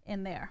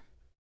there.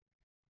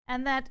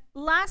 And that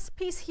last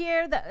piece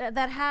here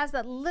that has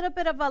that little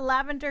bit of a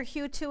lavender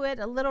hue to it,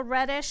 a little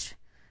reddish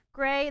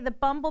gray, the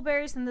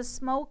Bumbleberries and the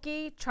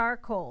Smoky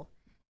Charcoal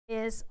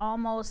is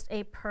almost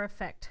a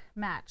perfect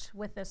match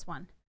with this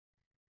one.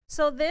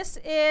 So this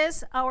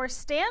is our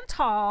Stand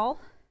Tall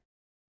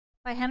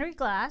by Henry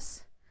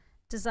Glass,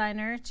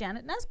 designer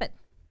Janet Nesbitt.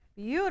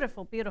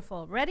 Beautiful,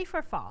 beautiful, ready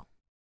for fall.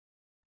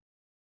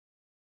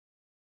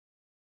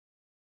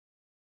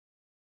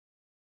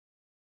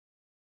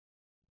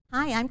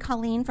 Hi, I'm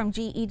Colleen from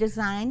GE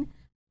Design.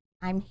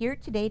 I'm here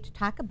today to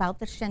talk about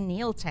the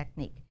chenille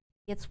technique.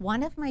 It's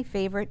one of my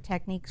favorite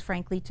techniques,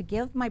 frankly, to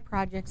give my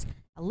projects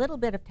a little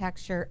bit of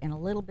texture and a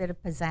little bit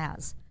of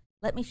pizzazz.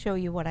 Let me show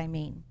you what I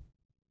mean.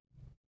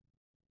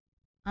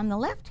 On the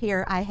left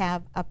here, I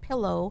have a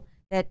pillow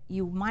that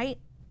you might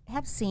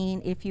have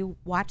seen if you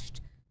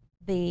watched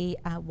the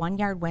One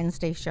Yard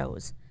Wednesday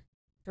shows.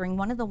 During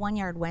one of the One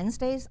Yard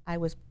Wednesdays, I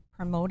was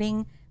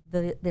promoting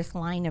this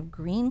line of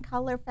green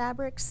color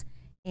fabrics.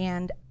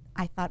 And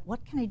I thought,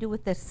 what can I do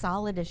with this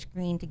solidish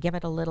green to give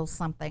it a little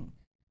something?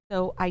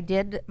 So I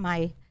did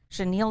my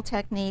chenille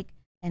technique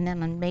and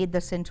then I made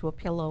this into a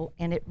pillow,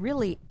 and it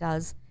really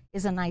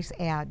is a nice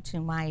add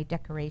to my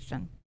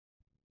decoration.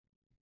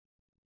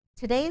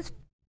 Today's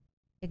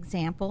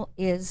example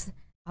is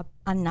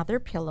another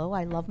pillow.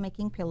 I love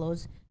making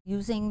pillows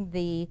using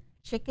the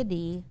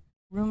Chickadee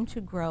Room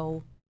to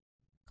Grow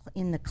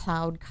in the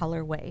cloud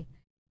colorway.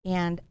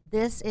 And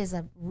this is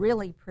a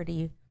really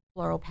pretty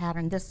floral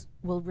pattern. This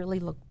will really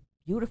look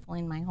beautiful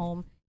in my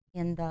home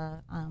here in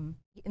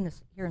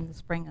the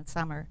spring and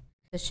summer.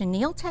 The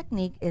chenille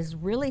technique is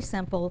really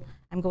simple.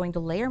 I'm going to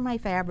layer my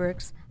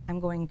fabrics. I'm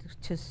going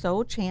to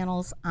sew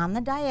channels on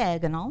the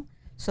diagonal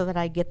so that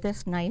I get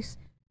this nice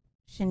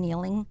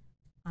chenilling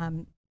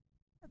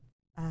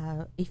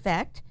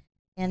effect.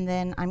 And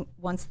then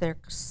once they're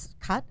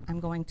cut,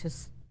 I'm going to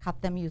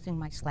cut them using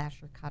my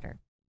slasher cutter.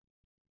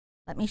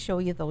 Let me show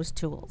you those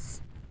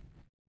tools.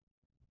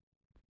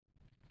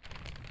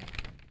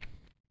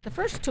 The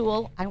first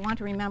tool I want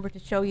to remember to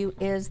show you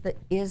is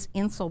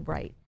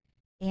Insulbright.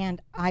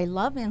 And I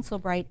love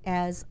Insulbright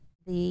as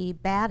the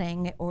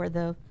batting or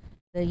the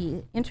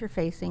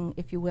interfacing,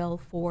 if you will,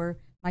 for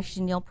my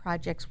chenille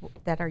projects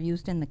that are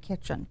used in the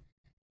kitchen.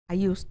 I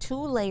use 2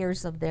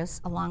 layers of this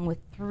along with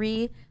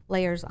 3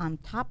 layers on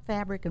top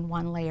fabric and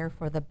 1 layer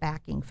for the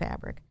backing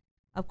fabric.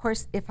 Of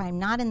course, if I'm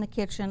not in the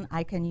kitchen,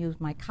 I can use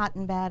my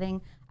cotton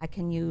batting. I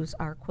can use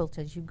our Quilt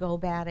As You Go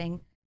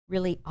batting.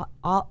 Really,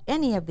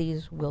 any of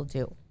these will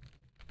do.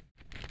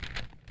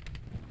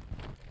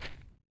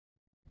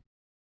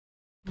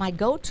 My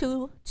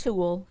go-to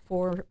tool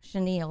for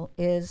chenille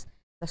is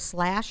the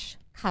Slash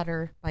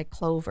Cutter by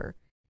Clover.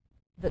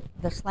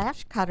 The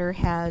Slash Cutter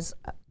has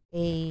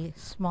a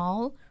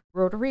small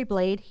rotary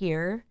blade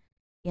here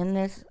in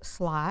this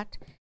slot.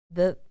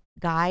 The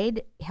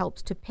guide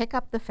helps to pick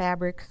up the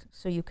fabric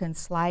so you can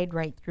slide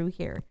right through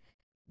here.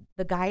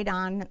 The guide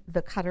on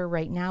the cutter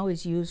right now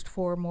is used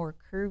for more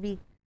curvy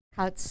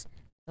cuts.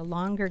 The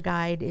longer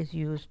guide is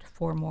used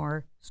for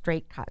more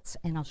straight cuts,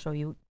 and I'll show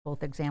you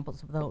both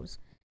examples of those.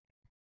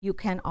 You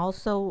can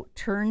also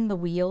turn the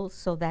wheel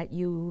so that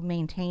you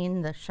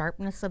maintain the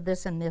sharpness of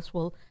this, and this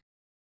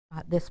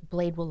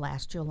blade will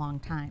last you a long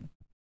time.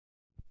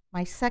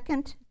 My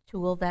second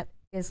tool that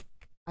is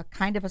a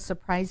kind of a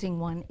surprising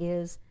one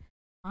is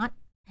Aunt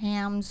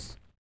Pam's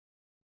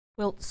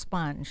quilt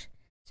sponge.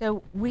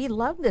 So we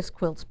love this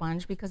quilt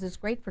sponge because it's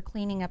great for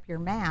cleaning up your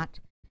mat.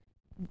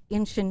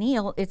 In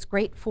chenille, it's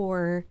great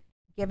for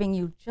giving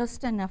you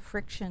just enough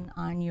friction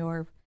on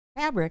your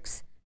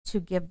fabrics to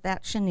give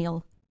that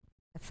chenille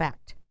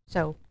effect.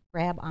 So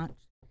grab Aunt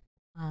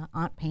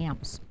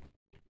Pam's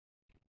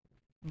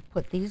and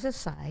put these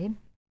aside.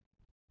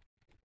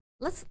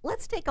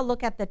 Let's take a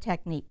look at the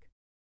technique.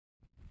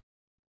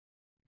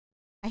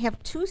 I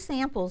have 2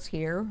 samples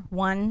here,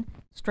 one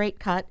straight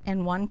cut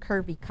and one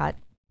curvy cut.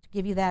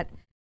 give you that,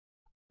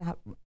 a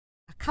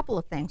couple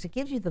of things. It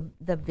gives you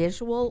the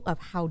visual of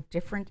how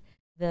different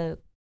the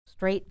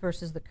straight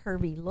versus the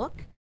curvy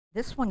look.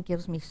 This one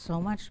gives me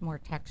so much more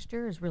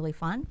texture, is really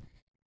fun.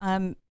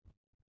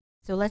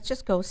 So let's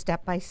just go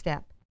step by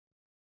step.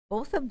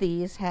 Both of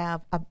these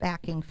have a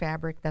backing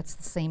fabric that's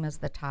the same as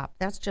the top.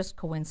 That's just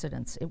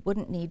coincidence. It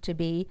wouldn't need to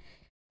be.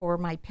 For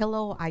my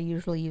pillow, I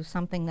usually use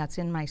something that's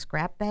in my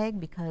scrap bag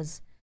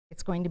because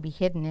it's going to be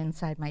hidden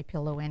inside my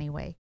pillow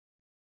anyway.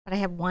 But I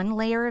have one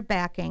layer of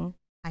backing.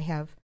 I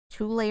have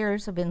 2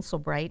 layers of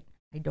Insulbright.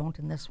 I don't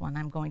in this one.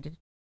 I'm going to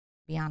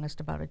be honest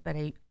about it, but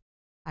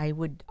I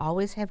would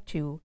always have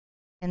 2.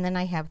 And then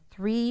I have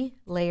 3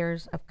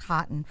 layers of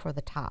cotton for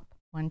the top.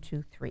 1,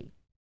 2, 3.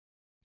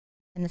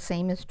 And the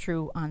same is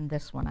true on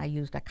this one. I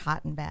used a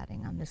cotton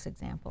batting on this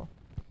example.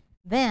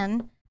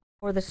 Then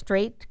for the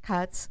straight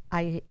cuts,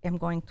 I am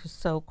going to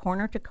sew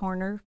corner to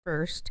corner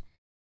first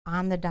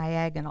on the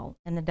diagonal.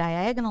 And the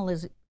diagonal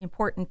is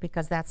important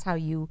because that's how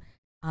you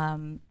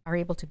are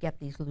able to get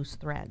these loose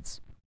threads.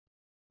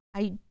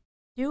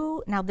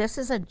 Now this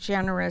is a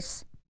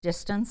generous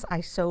distance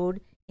I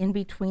sewed in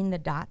between the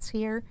dots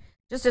here,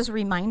 just as a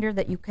reminder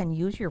that you can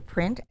use your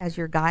print as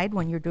your guide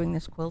when you're doing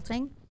this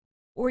quilting,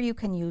 or you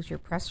can use your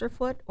presser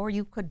foot, or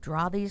you could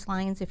draw these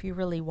lines if you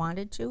really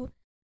wanted to.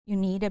 You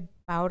need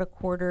about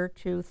 1/4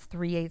 to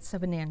 3/8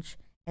 of an inch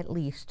at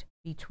least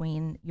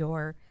between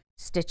your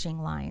stitching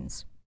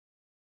lines.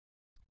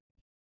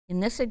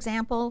 In this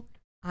example,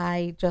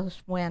 I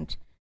just went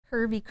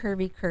curvy,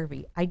 curvy,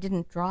 curvy. I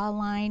didn't draw a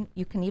line.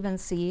 You can even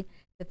see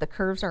that the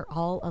curves are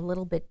all a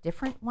little bit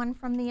different one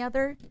from the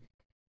other.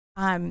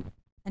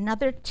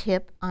 Another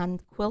tip on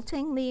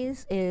quilting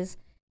these is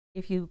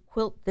if you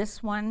quilt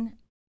this one,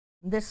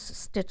 this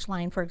stitch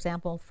line, for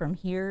example, from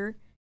here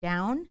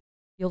down,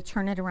 you'll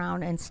turn it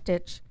around and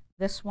stitch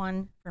this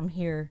one from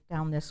here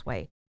down this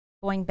way.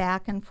 Going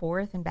back and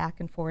forth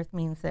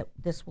means that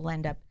this will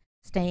end up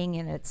staying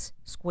in its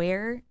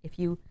square. If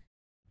you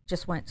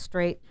just went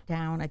straight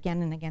down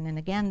again and again and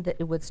again, that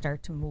it would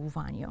start to move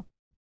on you.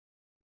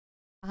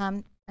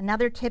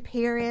 Another tip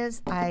here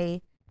is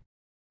I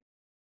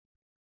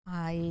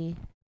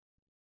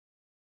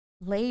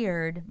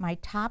layered my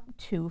top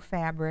 2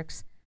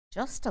 fabrics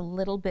just a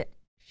little bit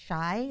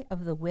shy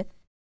of the width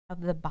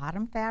of the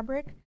bottom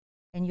fabric,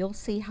 and you'll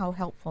see how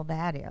helpful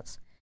that is.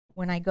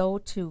 When I go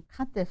to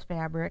cut this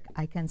fabric,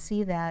 I can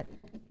see that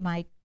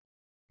my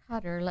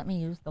cutter, let me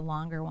use the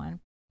longer one,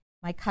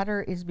 my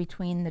cutter is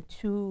between the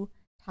 2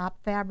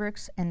 top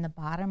fabrics and the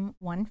bottom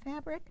 1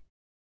 fabric,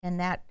 and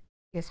that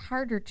is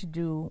harder to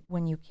do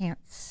when you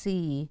can't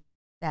see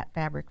that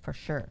fabric for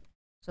sure.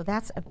 So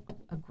that's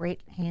a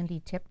great handy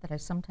tip that I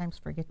sometimes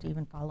forget to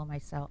even follow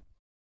myself.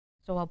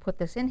 So I'll put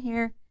this in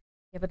here,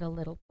 give it a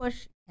little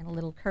push and a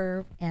little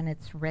curve, and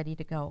it's ready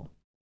to go.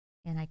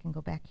 And I can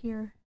go back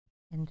here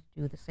and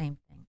do the same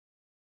thing.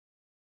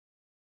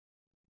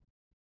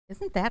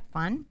 Isn't that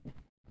fun?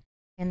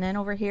 And then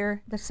over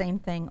here, the same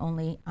thing,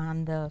 only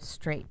on the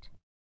straight.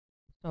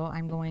 So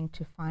I'm going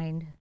to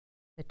find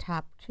the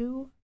top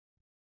 2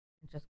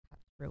 and just cut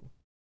through.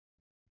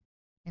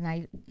 And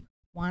I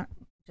want,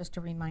 just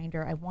a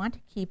reminder, I want to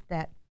keep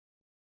that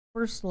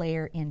first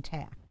layer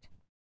intact.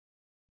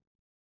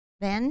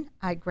 Then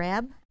I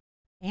grab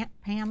Aunt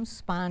Pam's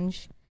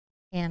sponge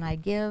and I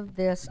give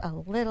this a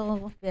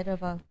little bit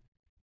of a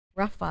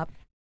rough up,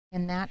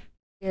 and that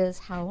is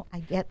how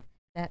I get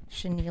that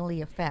chenille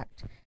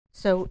effect.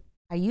 So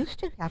I used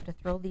to have to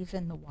throw these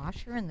in the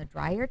washer and the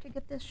dryer to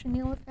get this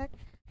chenille effect.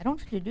 I don't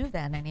have to do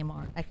that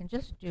anymore. I can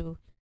just do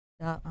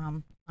the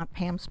Aunt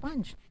Pam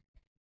sponge.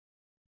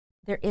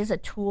 There is a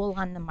tool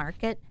on the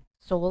market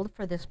sold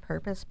for this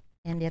purpose,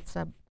 and it's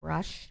a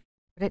brush,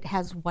 but it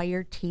has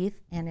wire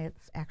teeth, and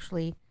it's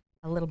actually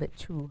a little bit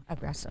too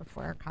aggressive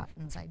for our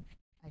cottons. I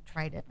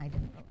tried it and I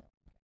didn't really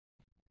like it.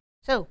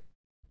 So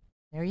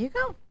there you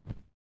go.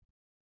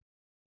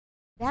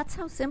 That's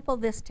how simple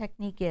this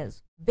technique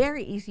is.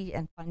 Very easy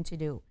and fun to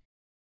do.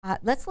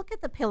 Let's look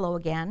at the pillow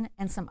again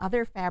and some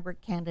other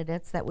fabric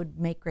candidates that would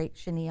make great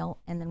chenille,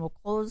 and then we'll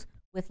close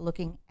with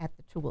looking at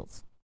the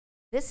tools.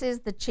 This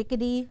is the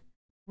Chickadee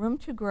Room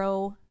to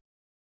Grow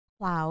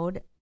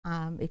Cloud.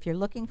 If you're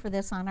looking for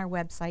this on our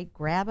website,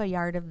 grab a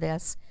yard of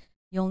this.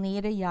 You'll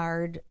need a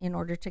yard in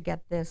order to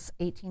get this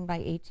 18 by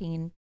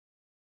 18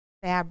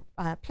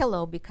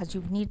 pillow, because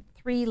you need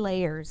 3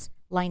 layers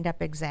lined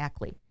up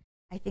exactly.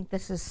 I think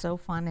this is so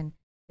fun, and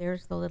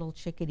there's the little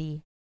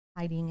chickadee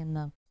hiding in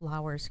the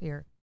flowers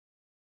here.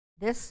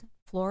 This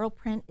floral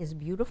print is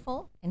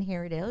beautiful, and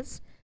here it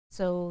is.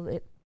 So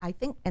I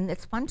think, and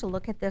it's fun to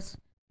look at this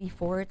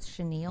before it's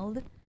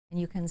chenilled, and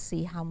you can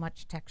see how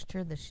much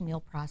texture the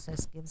chenille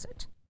process gives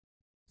it.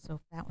 So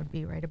that would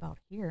be right about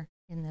here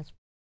in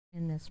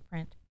this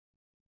print.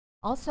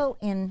 Also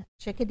in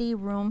Chickadee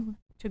Room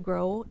to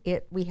Grow,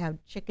 we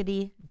have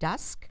Chickadee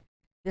Dusk.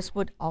 This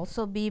would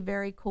also be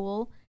very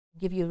cool.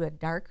 Give you a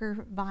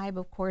darker vibe,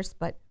 of course,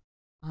 but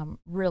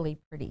really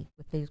pretty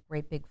with these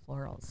great big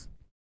florals.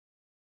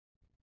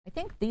 I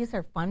think these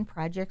are fun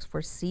projects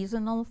for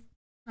seasonal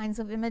kinds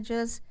of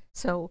images.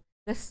 So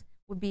This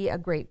would be a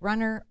great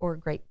runner or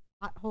great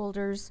pot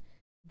holders.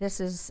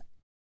 This is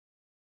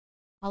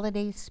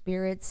Holiday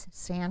Spirits,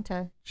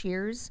 Santa,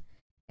 Cheers.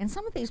 And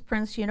some of these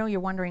prints, you know,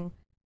 you're wondering,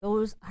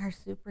 those are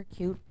super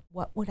cute.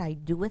 What would I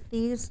do with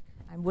these?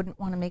 I wouldn't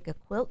want to make a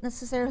quilt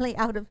necessarily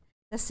out of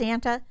the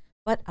Santa,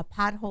 but a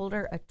pot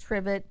holder, a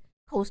trivet,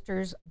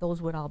 coasters,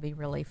 those would all be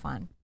really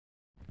fun.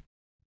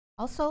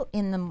 Also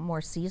in the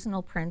more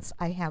seasonal prints,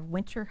 I have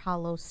Winter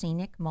Hollow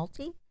Scenic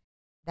Multi.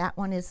 That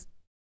one is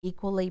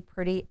equally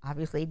pretty,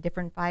 obviously a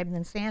different vibe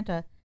than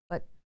Santa,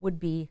 but would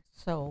be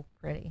so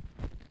pretty.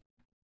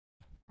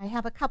 I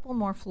have a couple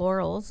more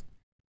florals.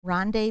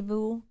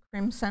 Rendezvous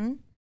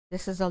Crimson.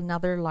 This is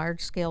another large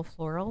scale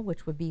floral,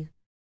 which would be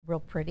real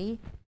pretty.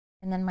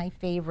 And then my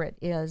favorite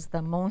is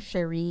the Mon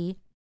Cherie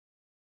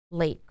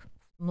Lake,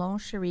 Mon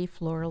Cherie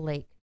Floral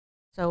Lake.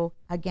 So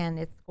again,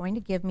 it's going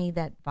to give me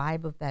that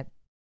vibe of that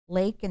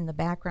lake in the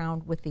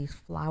background with these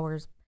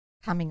flowers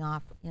coming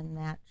off in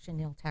that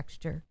chenille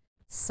texture.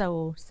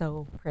 So,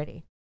 so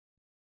pretty.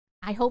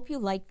 I hope you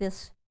like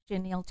this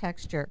chenille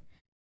texture.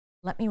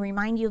 Let me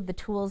remind you of the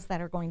tools that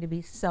are going to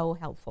be so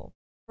helpful.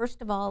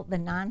 First of all, the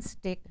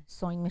non-stick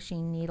sewing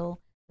machine needle,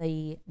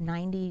 the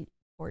 90-14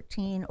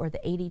 or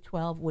the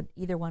 80-12,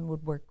 either one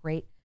would work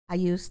great. I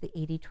used the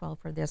 80-12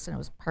 for this and it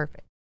was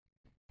perfect.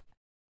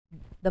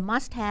 The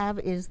must-have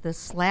is the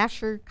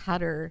slasher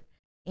cutter,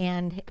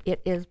 and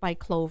it is by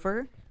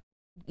Clover.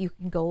 You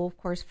can go, of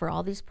course, for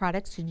all these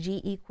products to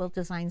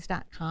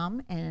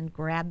gequiltdesigns.com and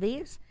grab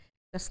these.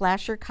 The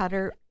slasher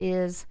cutter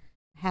has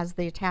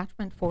the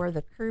attachment for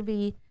the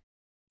curvy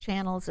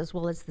channels as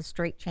well as the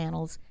straight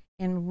channels,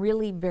 and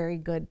really very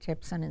good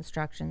tips and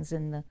instructions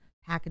in the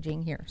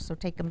packaging here. So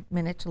take a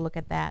minute to look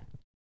at that.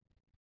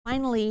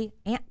 Finally,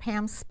 Aunt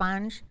Pam's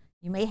sponge.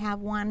 You may have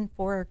one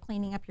for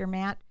cleaning up your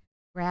mat.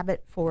 Grab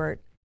it for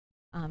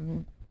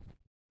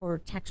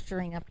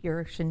texturing up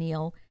your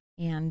chenille,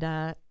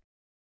 and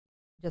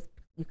just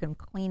you can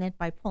clean it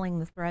by pulling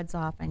the threads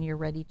off and you're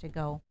ready to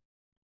go.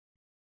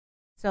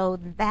 So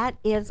that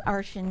is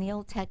our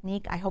chenille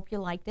technique. I hope you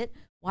liked it.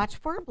 Watch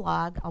for a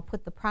blog. I'll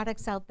put the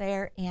products out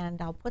there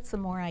and I'll put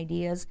some more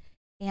ideas.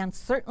 And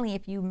certainly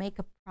if you make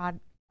a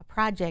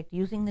project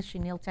using the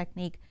chenille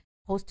technique,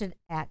 post it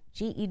at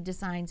GE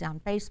Designs on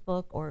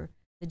Facebook or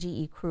the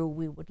GE crew.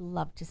 We would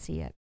love to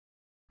see it.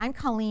 I'm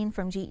Colleen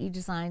from GE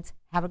Designs.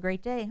 Have a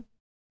great day.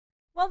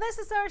 Well, this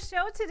is our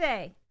show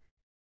today.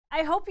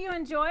 I hope you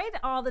enjoyed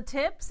all the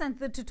tips and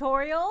the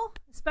tutorial,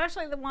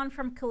 especially the one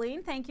from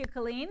Colleen. Thank you,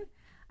 Colleen.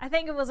 I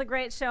think it was a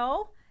great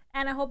show,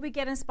 and I hope you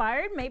get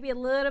inspired. Maybe a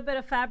little bit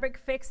of fabric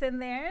fix in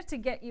there to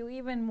get you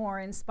even more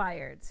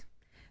inspired.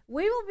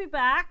 We will be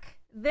back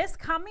this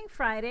coming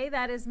Friday.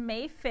 That is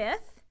May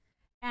 5th,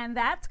 and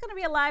that's going to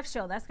be a live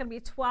show. That's going to be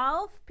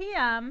 12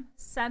 p.m.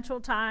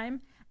 Central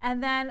Time.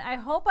 And then I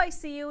hope I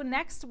see you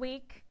next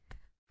week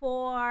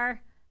for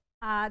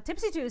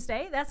Tipsy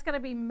Tuesday. That's going to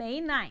be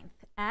May 9th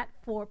at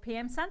 4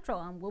 p.m.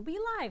 Central, and we'll be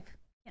live.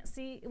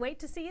 Wait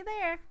to see you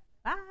there.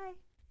 Bye.